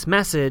respond to this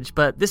message,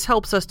 but this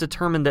helps us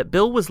determine that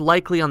Bill was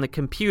likely on the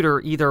computer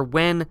either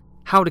when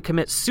how to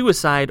commit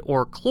suicide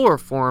or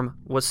chloroform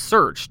was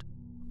searched,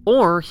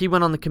 or he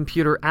went on the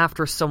computer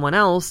after someone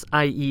else,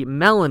 i.e.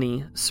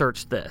 Melanie,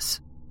 searched this.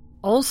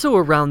 Also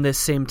around this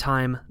same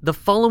time, the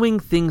following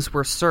things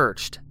were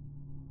searched: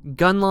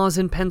 gun laws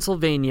in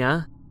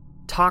Pennsylvania,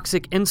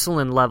 toxic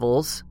insulin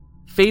levels,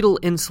 fatal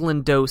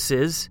insulin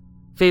doses,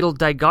 fatal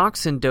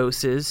digoxin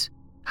doses,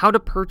 how to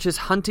purchase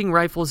hunting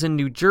rifles in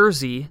New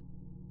Jersey,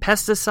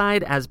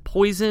 pesticide as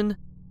poison,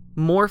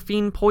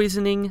 morphine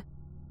poisoning,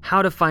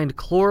 how to find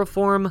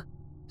chloroform,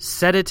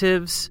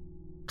 sedatives,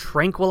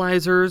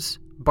 tranquilizers,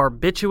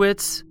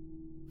 barbiturates,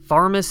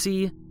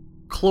 pharmacy,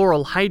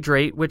 chloral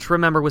hydrate, which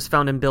remember was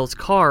found in Bill's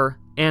car,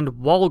 and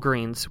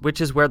Walgreens,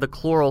 which is where the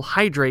chloral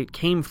hydrate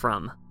came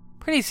from.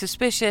 Pretty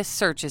suspicious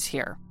searches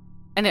here.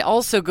 And it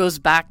also goes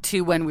back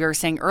to when we were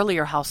saying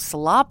earlier how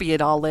sloppy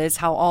it all is,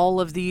 how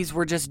all of these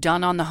were just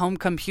done on the home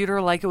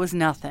computer like it was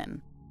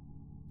nothing.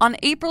 On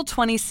April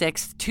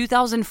 26,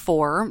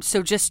 2004,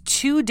 so just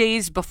 2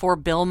 days before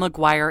Bill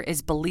McGuire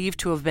is believed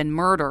to have been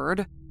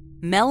murdered,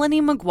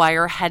 Melanie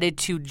McGuire headed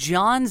to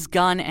John's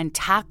Gun and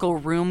Tackle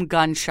Room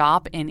gun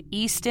shop in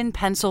Easton,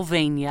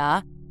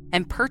 Pennsylvania,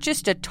 and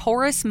purchased a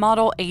Taurus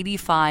Model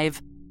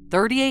 85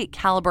 .38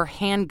 caliber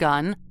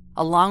handgun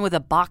along with a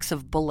box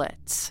of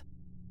bullets.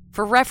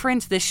 For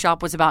reference, this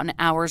shop was about an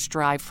hour's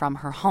drive from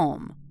her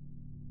home.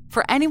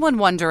 For anyone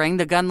wondering,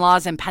 the gun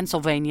laws in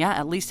Pennsylvania,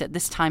 at least at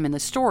this time in the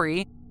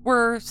story,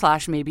 were,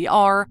 /maybe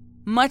are,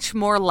 much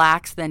more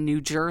lax than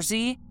New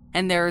Jersey,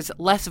 and there's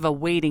less of a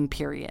waiting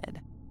period.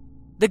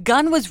 The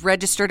gun was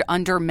registered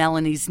under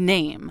Melanie's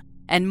name,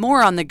 and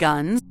more on the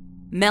guns.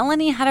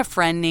 Melanie had a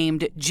friend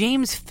named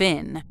James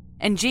Finn,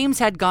 and James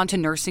had gone to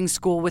nursing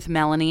school with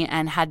Melanie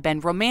and had been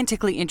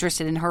romantically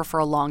interested in her for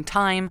a long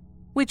time,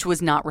 which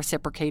was not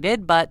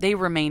reciprocated, but they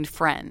remained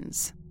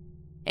friends.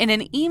 In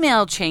an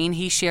email chain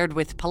he shared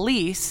with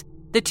police,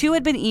 the two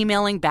had been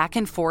emailing back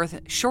and forth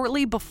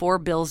shortly before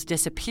Bill's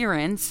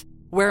disappearance,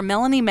 where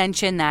Melanie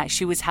mentioned that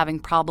she was having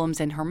problems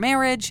in her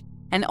marriage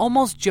and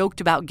almost joked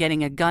about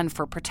getting a gun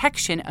for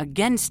protection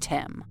against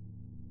him.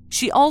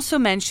 She also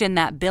mentioned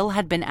that Bill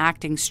had been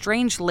acting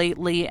strange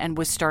lately and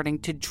was starting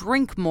to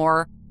drink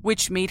more,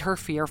 which made her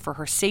fear for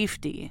her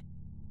safety.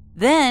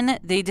 Then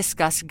they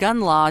discussed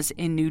gun laws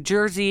in New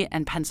Jersey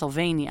and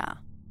Pennsylvania.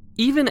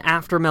 Even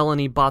after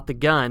Melanie bought the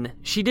gun,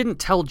 she didn't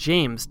tell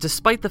James,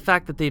 despite the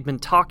fact that they'd been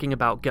talking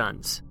about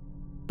guns.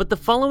 But the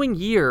following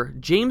year,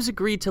 James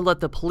agreed to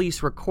let the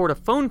police record a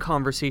phone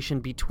conversation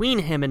between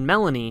him and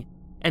Melanie,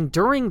 and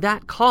during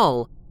that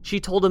call, she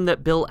told him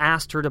that Bill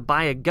asked her to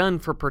buy a gun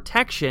for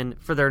protection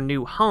for their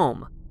new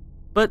home.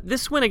 But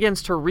this went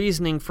against her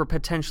reasoning for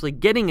potentially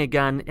getting a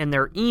gun in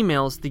their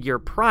emails the year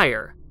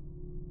prior.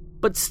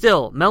 But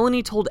still,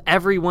 Melanie told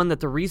everyone that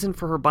the reason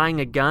for her buying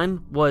a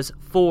gun was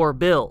for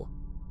Bill.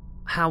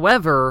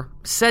 However,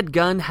 said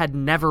gun had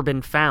never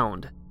been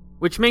found,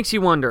 which makes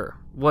you wonder,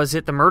 was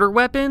it the murder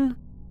weapon?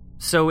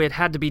 So it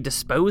had to be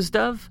disposed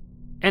of?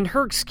 And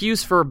her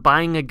excuse for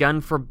buying a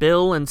gun for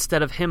Bill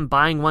instead of him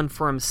buying one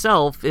for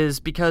himself is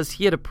because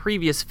he had a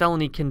previous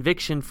felony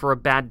conviction for a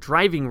bad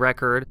driving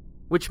record,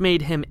 which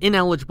made him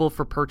ineligible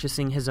for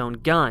purchasing his own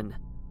gun.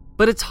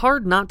 But it's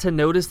hard not to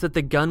notice that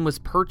the gun was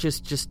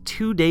purchased just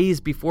 2 days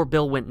before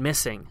Bill went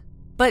missing.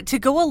 But to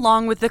go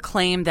along with the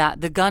claim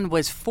that the gun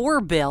was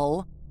for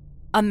Bill,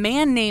 A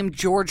man named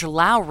George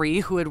Lowry,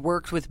 who had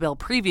worked with Bill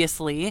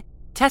previously,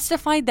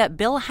 testified that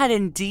Bill had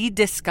indeed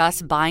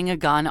discussed buying a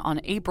gun on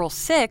April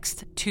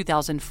 6,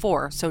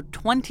 2004, so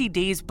 20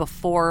 days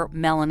before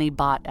Melanie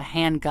bought a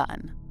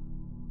handgun.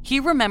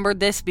 He remembered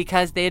this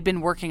because they had been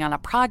working on a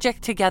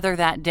project together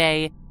that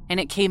day, and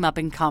it came up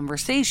in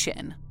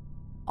conversation.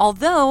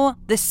 Although,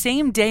 the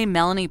same day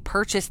Melanie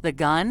purchased the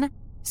gun,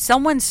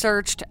 someone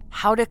searched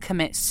how to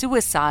commit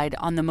suicide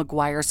on the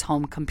McGuire's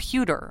home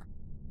computer.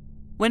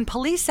 When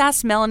police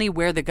asked Melanie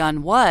where the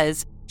gun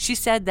was, she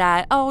said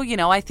that,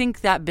 I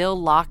think that Bill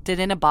locked it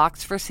in a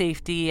box for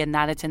safety and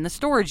that it's in the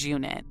storage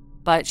unit,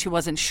 but she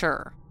wasn't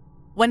sure.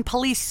 When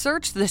police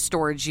searched the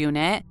storage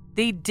unit,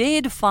 they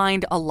did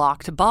find a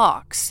locked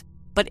box,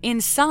 but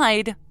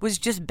inside was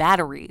just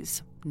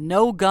batteries.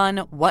 No gun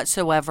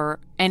whatsoever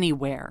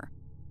anywhere.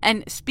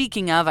 And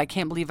speaking of, I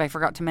can't believe I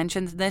forgot to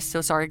mention this,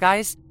 so sorry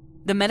guys.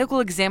 The medical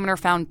examiner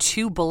found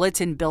 2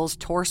 bullets in Bill's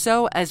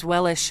torso as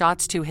well as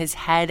shots to his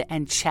head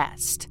and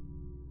chest.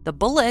 The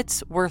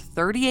bullets were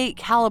 .38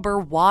 caliber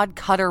wad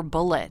cutter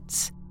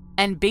bullets,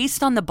 and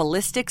based on the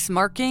ballistics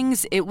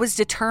markings, it was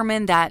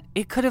determined that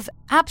it could have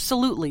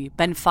absolutely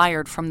been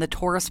fired from the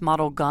Taurus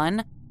model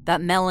gun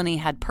that Melanie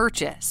had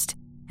purchased.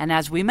 And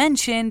as we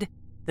mentioned,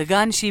 the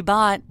gun she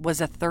bought was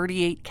a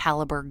 .38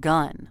 caliber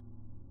gun.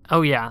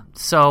 Oh yeah,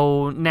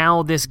 so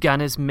now this gun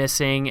is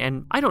missing,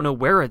 and I don't know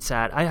where it's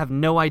at. I have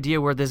no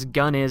idea where this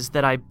gun is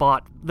that I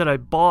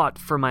bought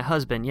for my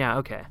husband. Yeah,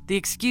 okay. The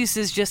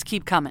excuses just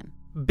keep coming.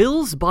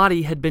 Bill's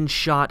body had been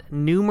shot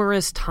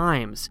numerous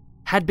times,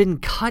 had been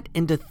cut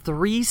into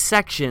 3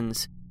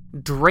 sections,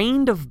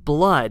 drained of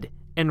blood,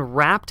 and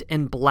wrapped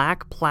in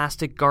black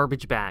plastic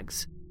garbage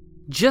bags.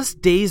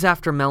 Just days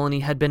after Melanie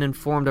had been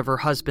informed of her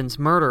husband's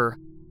murder,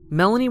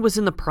 Melanie was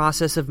in the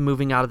process of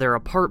moving out of their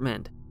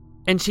apartment,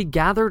 and she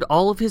gathered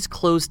all of his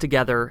clothes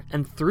together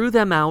and threw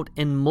them out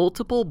in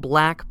multiple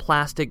black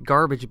plastic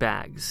garbage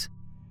bags.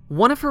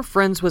 One of her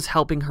friends was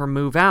helping her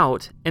move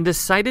out and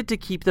decided to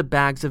keep the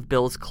bags of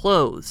Bill's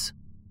clothes,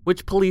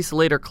 which police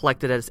later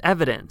collected as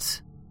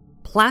evidence.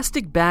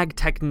 Plastic bag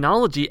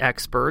technology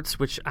experts,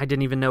 which I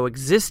didn't even know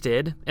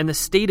existed, in the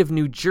state of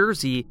New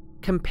Jersey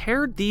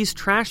compared these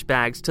trash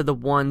bags to the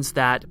ones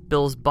that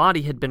Bill's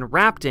body had been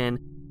wrapped in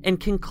and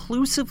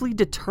conclusively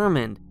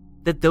determined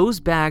that those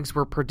bags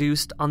were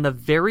produced on the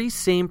very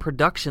same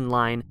production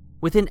line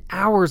within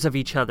hours of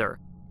each other,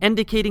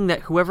 indicating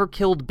that whoever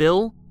killed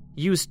Bill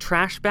used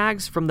trash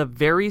bags from the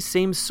very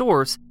same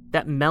source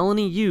that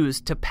Melanie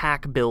used to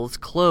pack Bill's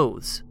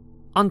clothes.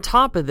 On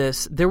top of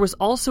this, there was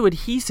also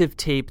adhesive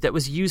tape that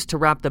was used to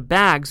wrap the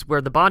bags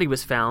where the body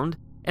was found,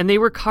 and they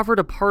recovered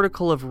a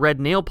particle of red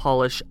nail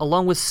polish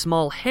along with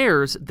small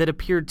hairs that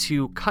appeared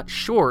to cut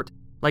short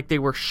like they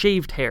were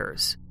shaved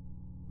hairs.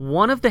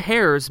 One of the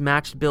hairs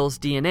matched Bill's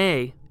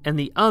DNA, and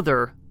the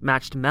other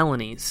matched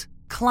Melanie's.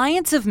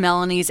 Clients of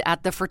Melanie's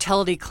at the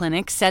fertility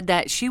clinic said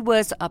that she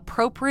was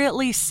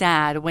appropriately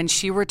sad when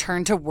she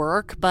returned to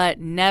work, but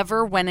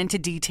never went into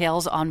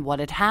details on what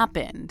had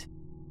happened.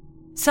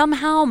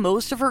 Somehow,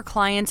 most of her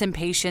clients and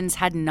patients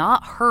had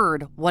not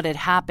heard what had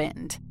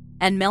happened,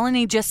 and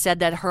Melanie just said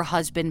that her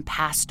husband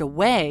passed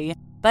away,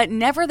 but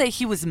never that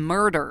he was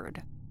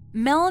murdered.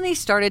 Melanie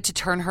started to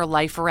turn her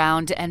life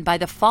around, and by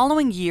the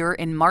following year,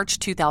 in March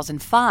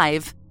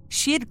 2005,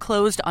 she had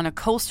closed on a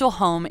coastal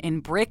home in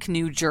Brick,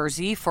 New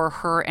Jersey for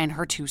her and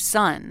her 2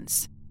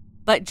 sons.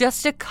 But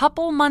just a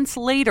couple months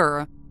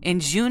later, in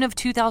June of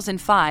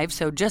 2005,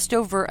 so just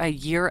over a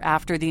year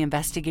after the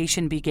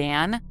investigation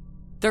began,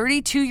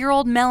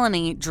 32-year-old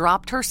Melanie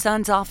dropped her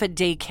sons off at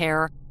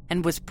daycare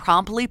and was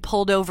promptly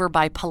pulled over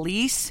by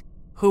police,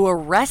 who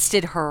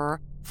arrested her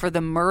for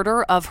the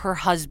murder of her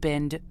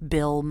husband,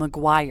 Bill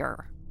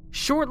McGuire.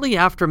 Shortly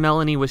after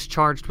Melanie was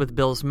charged with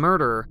Bill's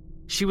murder,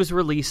 she was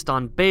released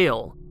on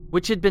bail,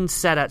 which had been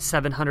set at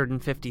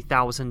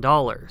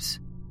 $750,000.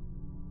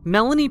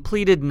 Melanie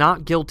pleaded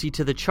not guilty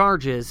to the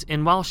charges,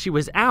 and while she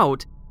was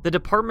out, the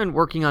department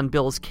working on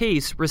Bill's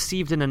case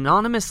received an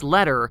anonymous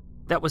letter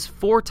that was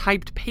 4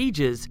 typed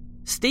pages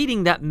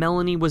stating that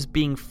Melanie was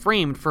being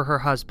framed for her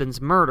husband's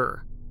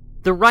murder.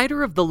 The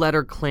writer of the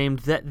letter claimed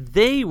that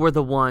they were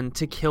the one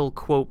to kill,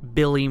 quote,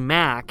 Billy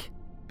Mack,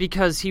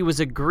 because he was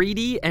a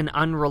greedy and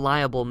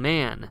unreliable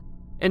man.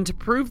 And to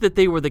prove that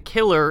they were the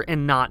killer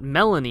and not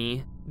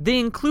Melanie, they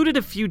included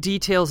a few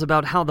details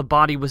about how the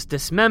body was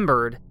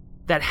dismembered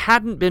that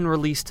hadn't been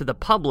released to the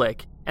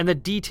public, and the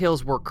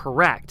details were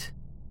correct.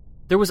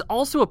 There was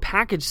also a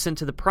package sent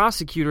to the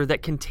prosecutor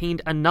that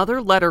contained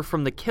another letter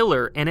from the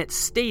killer, and it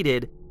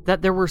stated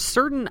that there were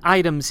certain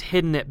items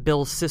hidden at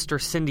Bill's sister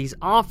Cindy's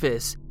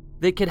office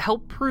that could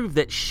help prove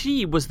that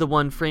she was the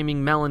one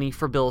framing Melanie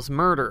for Bill's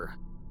murder.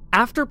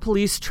 After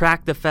police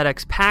tracked the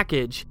FedEx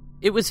package,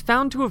 it was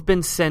found to have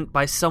been sent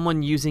by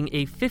someone using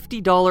a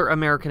 $50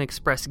 American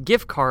Express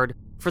gift card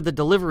for the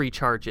delivery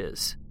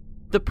charges.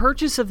 The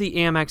purchase of the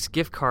Amex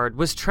gift card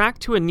was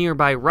tracked to a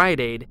nearby Rite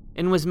Aid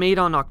and was made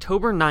on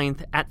October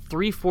 9th at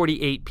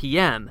 3:48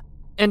 p.m.,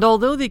 and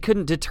although they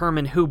couldn't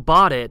determine who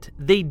bought it,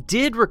 they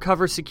did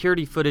recover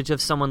security footage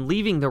of someone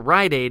leaving the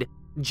Rite Aid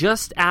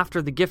just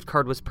after the gift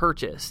card was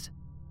purchased.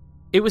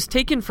 It was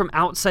taken from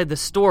outside the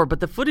store, but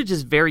the footage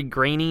is very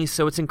grainy,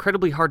 so it's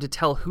incredibly hard to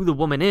tell who the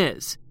woman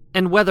is,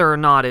 and whether or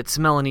not it's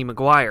Melanie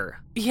McGuire.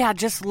 Yeah,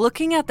 just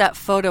looking at that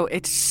photo,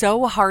 it's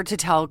so hard to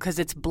tell because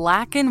it's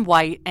black and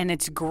white and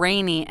it's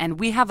grainy, and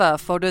we have a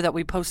photo that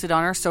we posted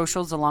on our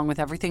socials along with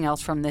everything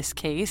else from this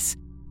case.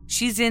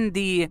 She's in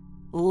the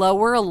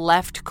lower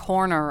left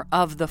corner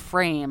of the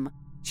frame.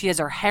 She has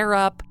her hair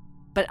up,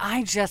 but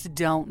I just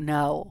don't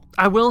know.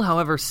 I will,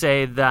 however,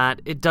 say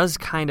that it does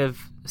kind of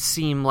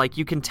seem like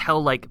you can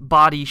tell, like,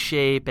 body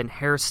shape and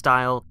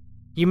hairstyle.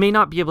 You may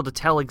not be able to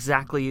tell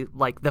exactly,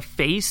 like, the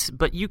face,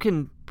 but you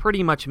can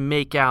pretty much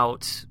make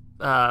out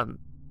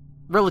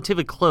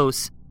relatively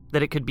close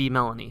that it could be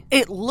Melanie.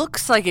 It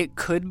looks like it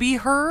could be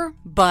her,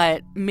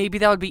 but maybe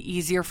that would be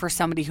easier for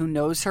somebody who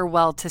knows her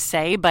well to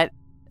say, but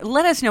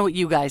let us know what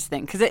you guys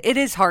think, because it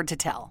is hard to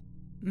tell.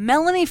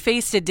 Melanie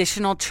faced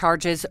additional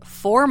charges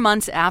 4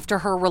 months after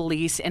her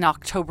release in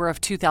October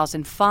of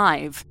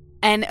 2005,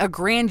 and a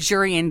grand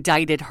jury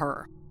indicted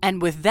her.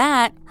 And with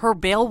that, her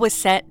bail was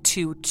set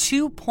to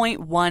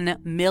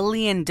 $2.1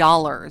 million,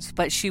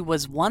 but she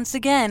was once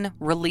again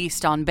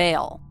released on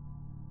bail.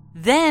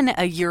 Then,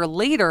 a year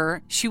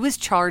later, she was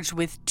charged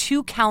with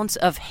 2 counts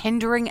of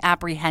hindering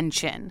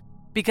apprehension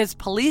because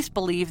police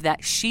believe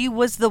that she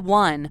was the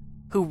one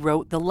who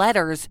wrote the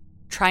letters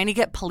trying to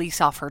get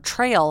police off her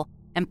trail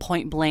and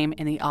point blame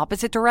in the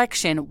opposite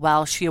direction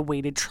while she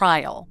awaited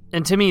trial.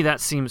 And to me,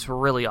 that seems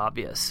really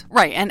obvious.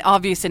 Right, and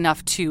obvious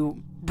enough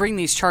to bring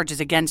these charges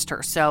against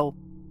her. So,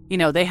 you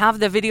know, they have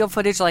the video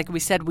footage, like we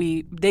said,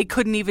 they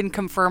couldn't even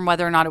confirm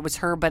whether or not it was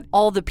her, but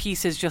all the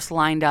pieces just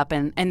lined up,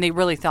 and they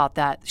really thought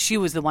that she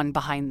was the one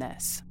behind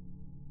this.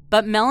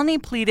 But Melanie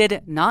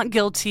pleaded not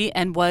guilty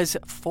and was,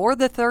 for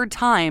the 3rd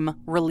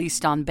time,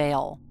 released on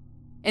bail.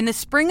 In the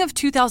spring of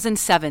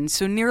 2007,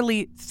 so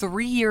nearly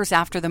 3 years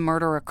after the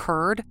murder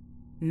occurred,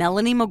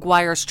 Melanie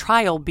McGuire's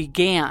trial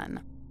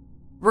began.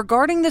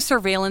 Regarding the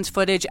surveillance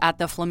footage at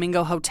the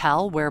Flamingo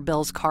Hotel where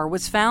Bill's car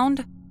was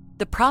found,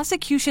 the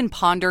prosecution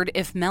pondered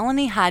if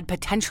Melanie had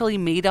potentially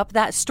made up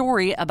that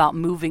story about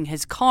moving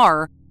his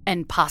car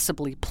and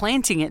possibly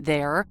planting it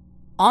there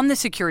on the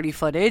security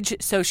footage,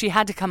 so she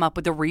had to come up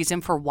with a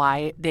reason for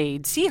why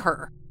they'd see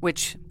her,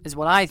 which is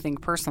what I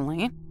think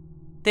personally.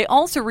 They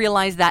also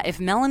realized that if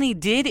Melanie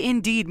did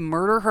indeed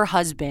murder her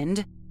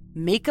husband,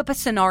 make up a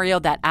scenario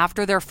that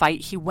after their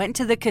fight he went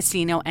to the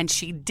casino and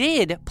she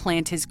did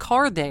plant his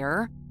car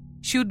there,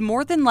 she would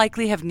more than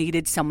likely have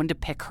needed someone to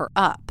pick her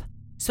up.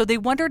 So they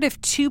wondered if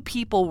 2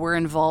 people were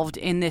involved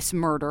in this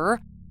murder,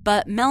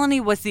 but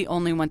Melanie was the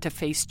only one to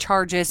face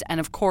charges, and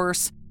of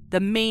course, the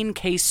main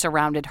case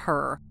surrounded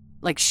her.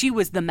 Like, she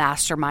was the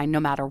mastermind no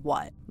matter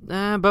what.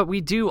 But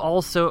we do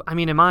also, I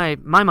mean, in my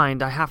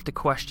mind, I have to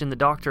question the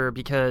doctor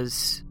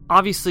because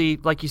obviously,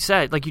 like you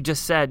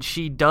just said,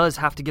 she does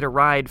have to get a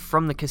ride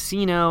from the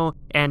casino,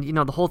 and, you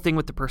know, the whole thing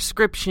with the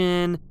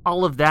prescription,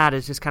 all of that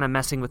is just kind of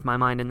messing with my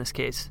mind in this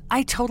case.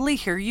 I totally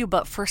hear you,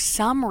 but for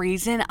some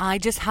reason, I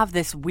just have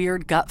this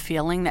weird gut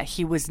feeling that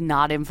he was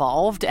not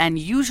involved, and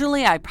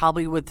usually I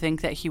probably would think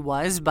that he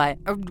was, but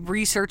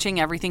researching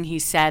everything he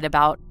said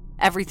about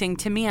everything,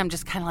 to me, I'm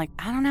just kind of like,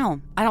 I don't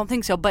know. I don't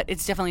think so, but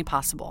it's definitely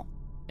possible.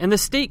 And the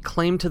state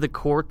claimed to the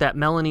court that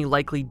Melanie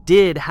likely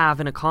did have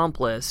an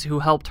accomplice who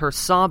helped her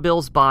saw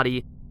Bill's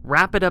body,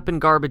 wrap it up in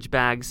garbage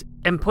bags,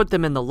 and put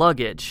them in the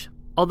luggage.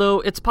 Although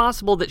it's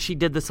possible that she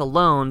did this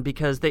alone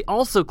because they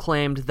also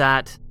claimed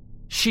that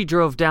she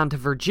drove down to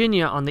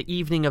Virginia on the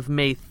evening of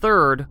May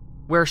 3rd,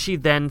 where she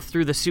then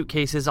threw the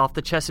suitcases off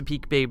the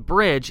Chesapeake Bay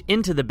Bridge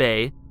into the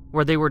bay,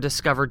 where they were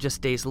discovered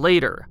just days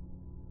later.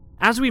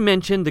 As we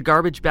mentioned, the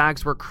garbage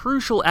bags were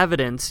crucial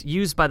evidence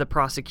used by the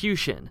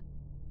prosecution.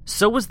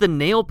 So was the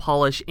nail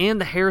polish and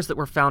the hairs that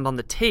were found on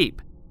the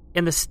tape,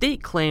 and the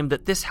state claimed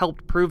that this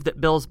helped prove that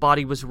Bill's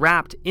body was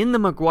wrapped in the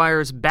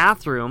McGuire's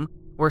bathroom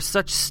where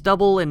such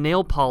stubble and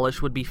nail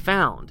polish would be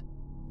found.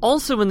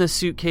 Also in the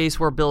suitcase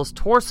where Bill's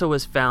torso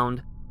was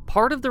found,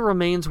 part of the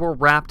remains were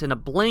wrapped in a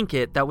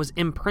blanket that was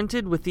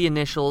imprinted with the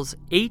initials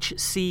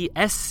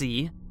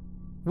HCSC,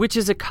 which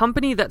is a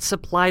company that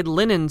supplied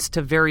linens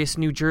to various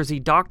New Jersey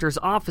doctors'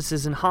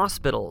 offices and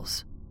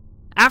hospitals.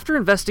 After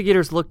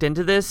investigators looked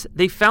into this,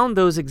 they found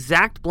those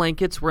exact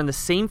blankets were in the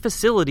same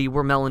facility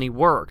where Melanie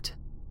worked.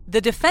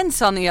 The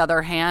defense, on the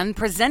other hand,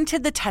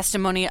 presented the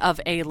testimony of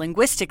a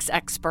linguistics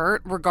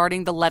expert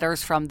regarding the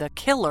letters from the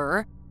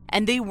killer,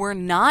 and they were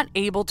not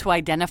able to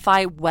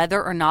identify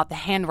whether or not the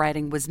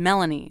handwriting was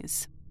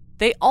Melanie's.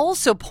 They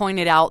also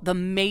pointed out the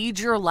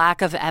major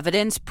lack of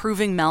evidence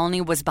proving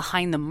Melanie was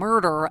behind the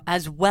murder,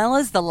 as well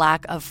as the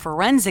lack of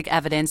forensic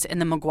evidence in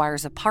the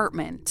McGuire's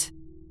apartment.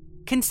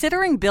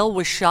 Considering Bill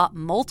was shot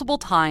multiple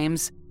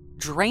times,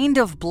 drained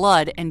of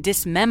blood, and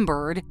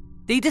dismembered,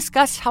 they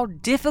discussed how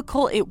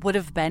difficult it would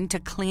have been to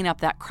clean up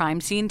that crime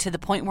scene to the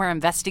point where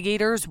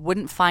investigators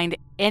wouldn't find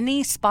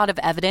any spot of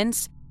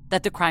evidence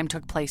that the crime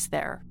took place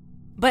there.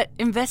 But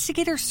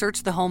investigators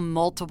searched the home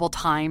multiple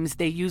times.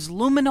 They used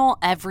luminol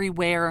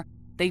everywhere.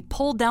 They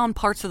pulled down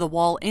parts of the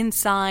wall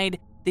inside.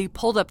 They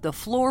pulled up the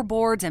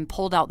floorboards and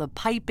pulled out the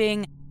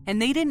piping,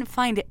 and they didn't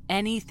find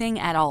anything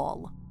at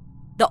all.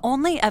 The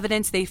only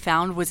evidence they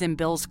found was in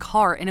Bill's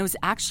car, and it was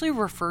actually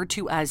referred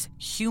to as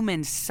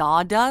human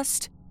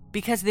sawdust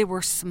because they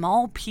were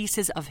small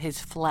pieces of his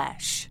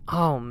flesh.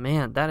 Oh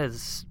man, that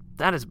is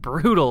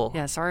brutal.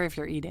 Yeah, sorry if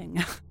you're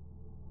eating.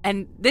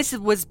 And this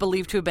was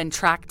believed to have been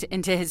tracked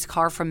into his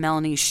car from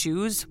Melanie's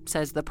shoes,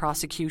 says the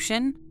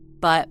prosecution.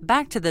 But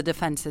back to the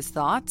defense's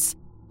thoughts.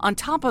 On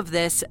top of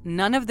this,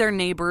 none of their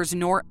neighbors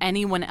nor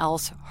anyone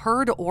else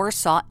heard or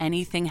saw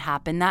anything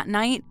happen that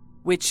night,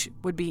 which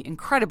would be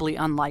incredibly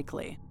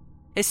unlikely,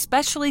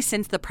 especially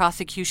since the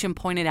prosecution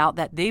pointed out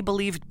that they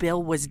believed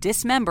Bill was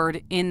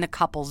dismembered in the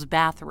couple's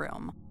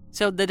bathroom.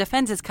 So the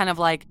defense is kind of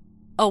like,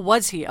 oh,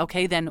 was he?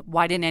 Okay, then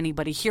why didn't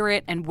anybody hear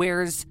it? And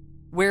where's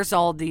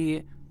all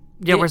the...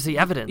 Yeah, where's the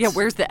evidence? Yeah,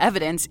 where's the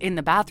evidence in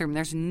the bathroom?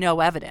 There's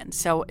no evidence.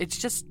 So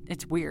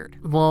it's weird.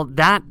 Well,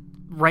 that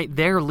right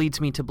there leads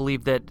me to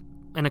believe that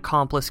an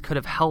accomplice could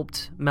have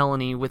helped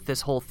Melanie with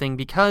this whole thing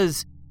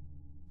because,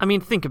 I mean,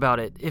 think about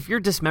it. If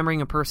you're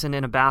dismembering a person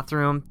in a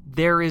bathroom,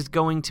 there is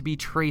going to be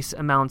trace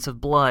amounts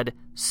of blood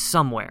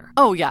somewhere.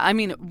 Oh, yeah. I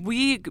mean,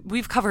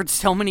 we've covered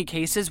so many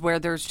cases where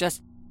there's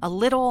just a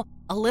little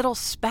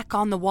speck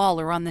on the wall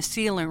or on the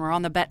ceiling or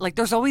on the bed. Like,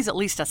 there's always at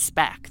least a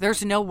speck.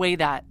 There's no way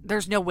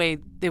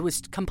it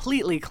was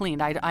completely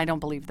cleaned. I don't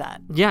believe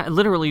that. Yeah,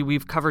 literally,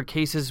 we've covered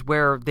cases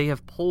where they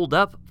have pulled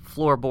up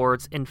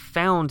floorboards and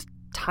found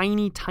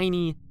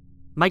tiny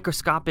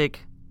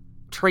microscopic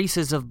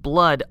traces of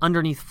blood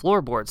underneath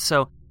floorboards.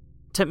 So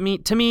to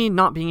me,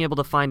 not being able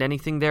to find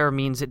anything there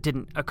means it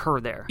didn't occur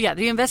there. Yeah,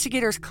 the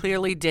investigators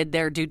clearly did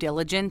their due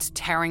diligence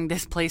tearing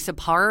this place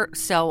apart,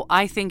 so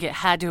I think it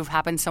had to have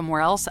happened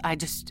somewhere else. I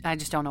just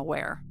don't know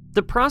where.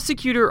 The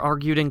prosecutor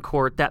argued in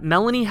court that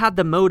Melanie had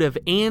the motive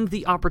and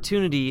the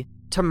opportunity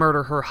to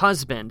murder her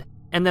husband,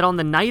 and that on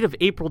the night of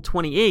April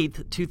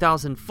 28th,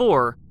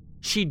 2004,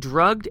 she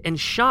drugged and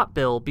shot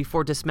Bill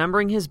before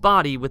dismembering his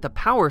body with a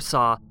power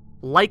saw,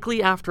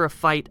 likely after a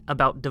fight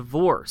about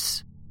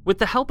divorce. With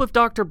the help of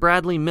Dr.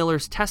 Bradley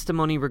Miller's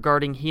testimony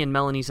regarding he and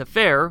Melanie's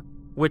affair,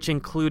 which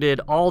included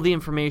all the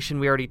information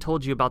we already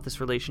told you about this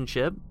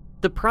relationship,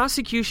 the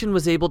prosecution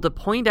was able to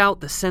point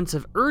out the sense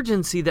of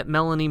urgency that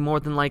Melanie more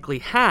than likely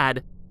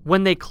had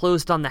when they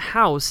closed on the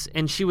house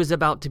and she was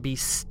about to be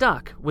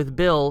stuck with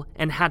Bill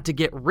and had to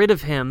get rid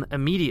of him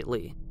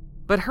immediately.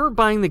 But her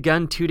buying the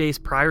gun 2 days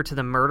prior to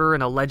the murder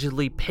and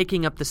allegedly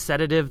picking up the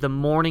sedative the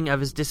morning of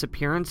his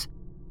disappearance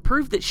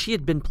proved that she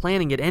had been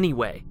planning it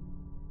anyway.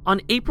 On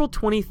April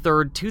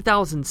 23,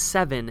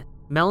 2007,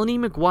 Melanie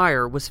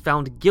McGuire was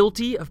found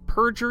guilty of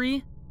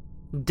perjury,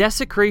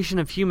 desecration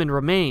of human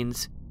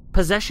remains,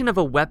 possession of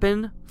a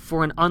weapon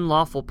for an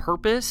unlawful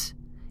purpose,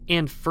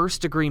 and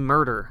first-degree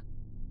murder.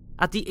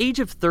 At the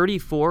age of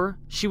 34,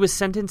 she was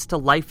sentenced to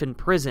life in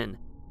prison,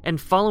 and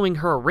following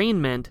her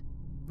arraignment,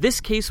 this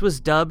case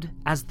was dubbed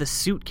as the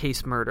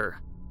suitcase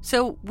murder.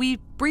 So we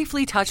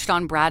briefly touched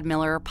on Brad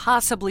Miller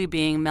possibly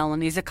being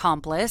Melanie's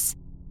accomplice,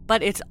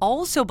 but it's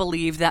also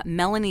believed that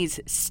Melanie's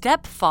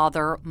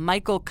stepfather,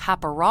 Michael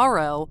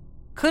Caporaro,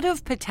 could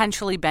have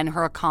potentially been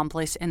her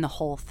accomplice in the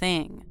whole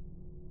thing.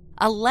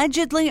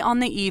 Allegedly on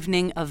the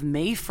evening of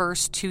May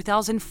 1st,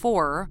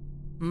 2004,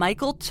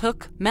 Michael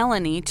took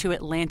Melanie to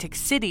Atlantic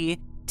City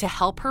to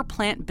help her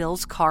plant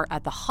Bill's car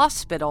at the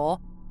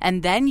hospital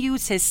and then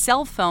use his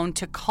cell phone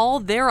to call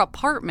their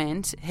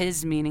apartment,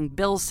 his meaning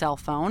Bill's cell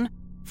phone,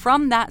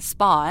 from that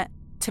spot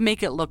to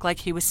make it look like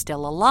he was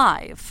still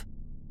alive.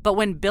 But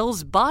when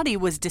Bill's body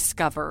was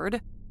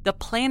discovered, the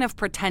plan of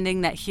pretending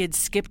that he had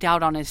skipped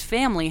out on his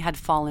family had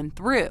fallen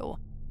through,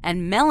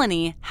 and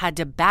Melanie had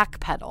to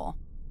backpedal,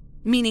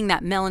 meaning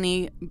that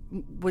Melanie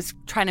was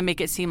trying to make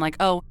it seem like,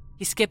 oh,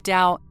 he skipped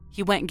out,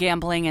 he went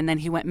gambling, and then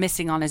he went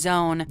missing on his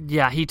own.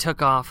 Yeah, he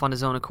took off on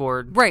his own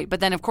accord. Right,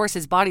 but then of course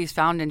his body's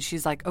found and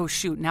she's like, oh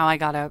shoot, now I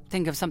gotta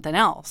think of something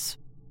else.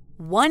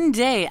 One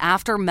day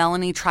after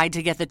Melanie tried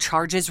to get the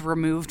charges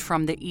removed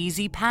from the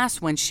Easy Pass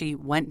when she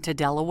went to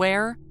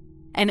Delaware,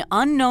 an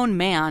unknown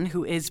man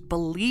who is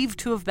believed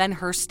to have been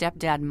her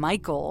stepdad,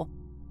 Michael,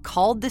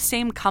 called the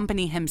same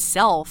company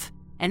himself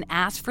and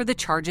asked for the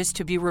charges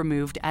to be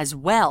removed as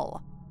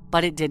well,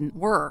 but it didn't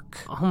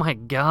work. Oh my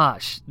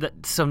gosh.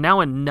 So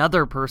now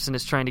another person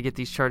is trying to get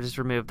these charges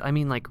removed. I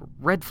mean, like,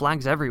 red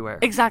flags everywhere.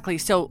 Exactly.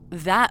 So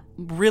that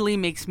really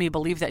makes me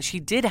believe that she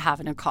did have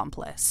an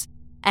accomplice.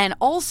 And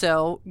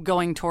also,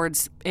 going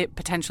towards it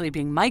potentially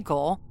being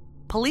Michael,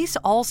 police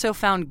also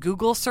found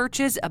Google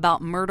searches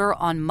about murder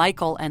on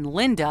Michael and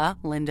Linda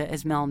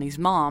is Melanie's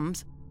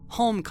mom's,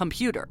 home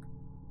computer.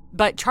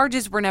 But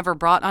charges were never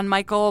brought on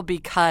Michael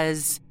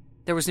because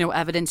there was no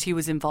evidence he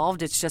was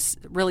involved. It's just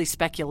really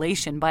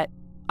speculation. But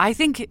I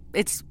think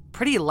it's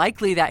pretty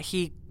likely that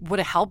he would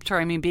have helped her.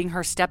 I mean, being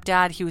her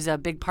stepdad, he was a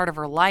big part of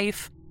her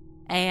life.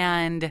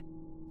 And,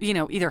 you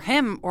know, either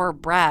him or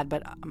Brad,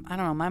 but I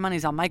don't know, my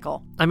money's on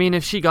Michael. I mean,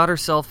 if she got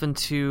herself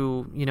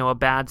into, you know, a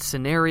bad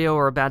scenario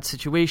or a bad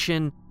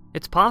situation,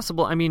 It's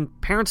possible. I mean,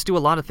 parents do a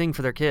lot of things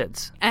for their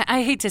kids.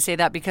 I hate to say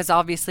that because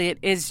obviously it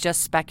is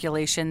just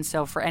speculation.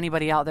 So for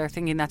anybody out there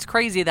thinking that's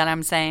crazy that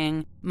I'm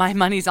saying my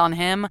money's on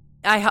him,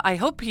 I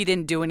hope he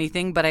didn't do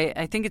anything, but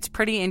I think it's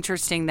pretty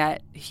interesting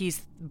that he's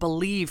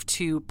believed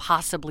to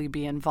possibly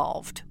be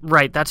involved.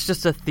 Right, that's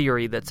just a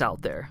theory that's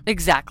out there.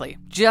 Exactly,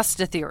 just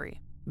a theory.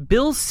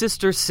 Bill's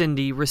sister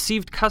Cindy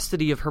received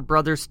custody of her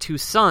brother's 2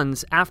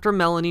 sons after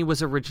Melanie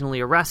was originally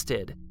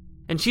arrested,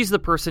 and she's the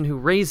person who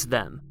raised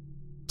them.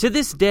 To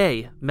this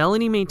day,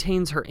 Melanie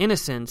maintains her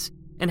innocence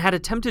and had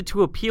attempted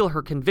to appeal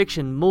her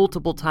conviction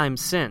multiple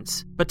times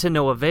since, but to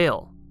no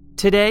avail.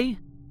 Today,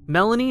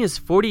 Melanie is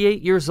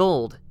 48 years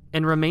old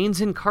and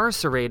remains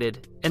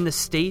incarcerated in the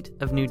state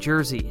of New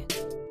Jersey.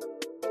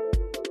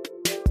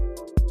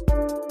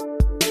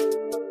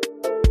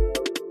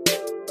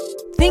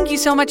 Thank you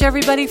so much,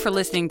 everybody, for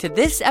listening to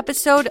this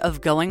episode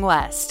of Going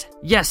West.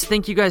 Yes,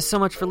 thank you guys so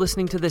much for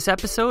listening to this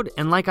episode,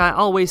 and like I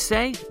always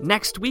say,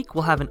 next week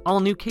we'll have an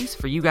all-new case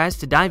for you guys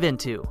to dive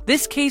into.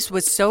 This case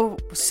was so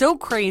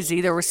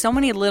crazy. There were so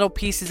many little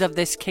pieces of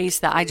this case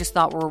that I just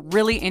thought were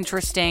really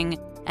interesting,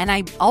 and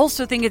I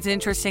also think it's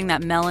interesting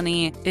that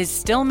Melanie is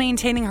still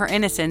maintaining her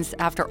innocence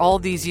after all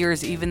these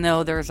years, even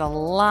though there's a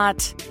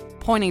lot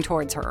pointing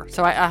towards her.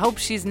 So I hope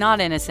she's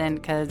not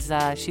innocent because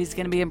she's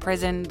going to be in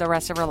prison the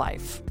rest of her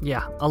life.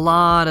 Yeah, a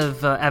lot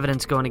of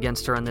evidence going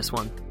against her on this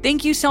one.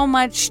 Thank you so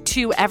much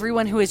to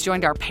everyone who has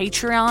joined our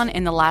Patreon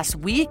in the last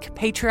week.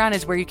 Patreon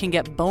is where you can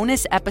get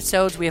bonus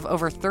episodes. We have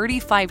over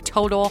 35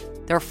 total.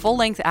 They're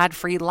full-length,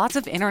 ad-free, lots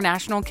of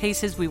international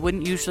cases we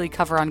wouldn't usually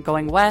cover on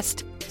Going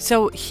West.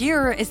 So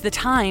here is the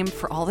time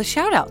for all the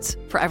shout-outs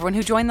for everyone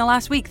who joined the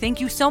last week.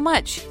 Thank you so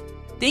much.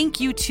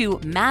 Thank you to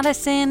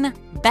Madison,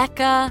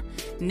 Becca,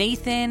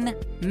 Nathan,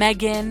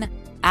 Megan,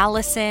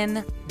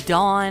 Allison,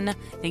 Dawn.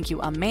 Thank you,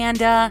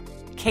 Amanda,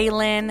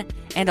 Kaylin,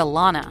 and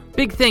Alana.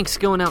 Big thanks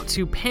going out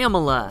to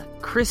Pamela,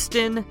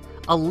 Kristen,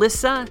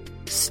 Alyssa,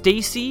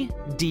 Stacy,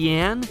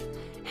 Deanne,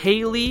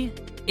 Haley,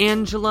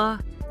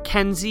 Angela,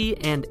 Kenzie,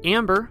 and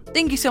Amber.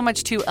 Thank you so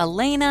much to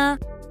Elena,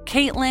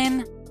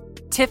 Caitlin,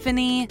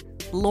 Tiffany,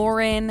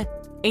 Lauren,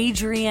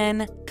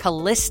 Adrian,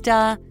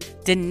 Callista,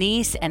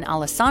 Denise, and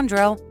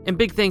Alessandro. And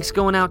big thanks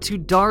going out to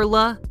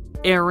Darla,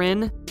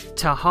 Erin,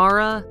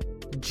 Tahara,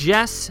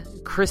 Jess,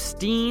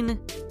 Christine,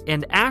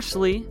 and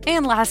Ashley.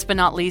 And last but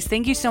not least,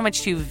 thank you so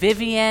much to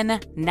Vivian,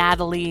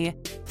 Natalie,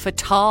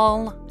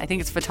 Fatal, I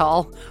think it's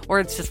Fatal, or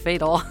it's just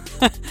Fatal.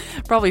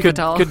 Probably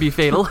Fatal. Could be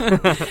Fatal.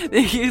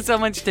 Thank you so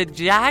much to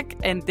Jack,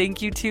 and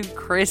thank you to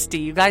Christy.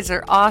 You guys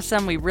are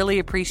awesome. We really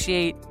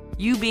appreciate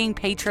you being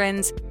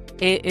patrons.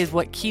 It is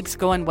what keeps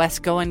Going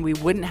West going. We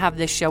wouldn't have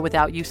this show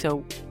without you,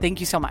 so thank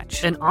you so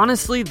much. And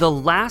honestly, the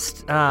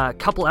last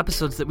couple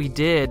episodes that we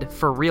did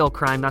for Real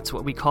Crime, that's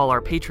what we call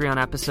our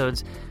Patreon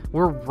episodes,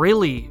 were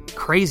really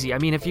crazy. I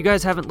mean, if you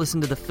guys haven't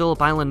listened to the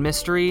Phillip Island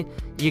Mystery,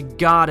 you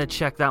gotta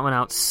check that one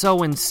out.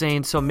 So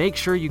insane. So make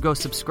sure you go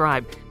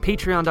subscribe.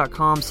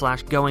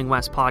 Patreon.com/Going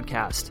West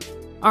Podcast.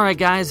 All right,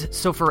 guys.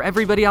 So for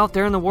everybody out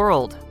there in the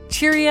world,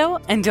 cheerio,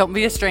 and don't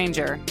be a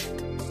stranger.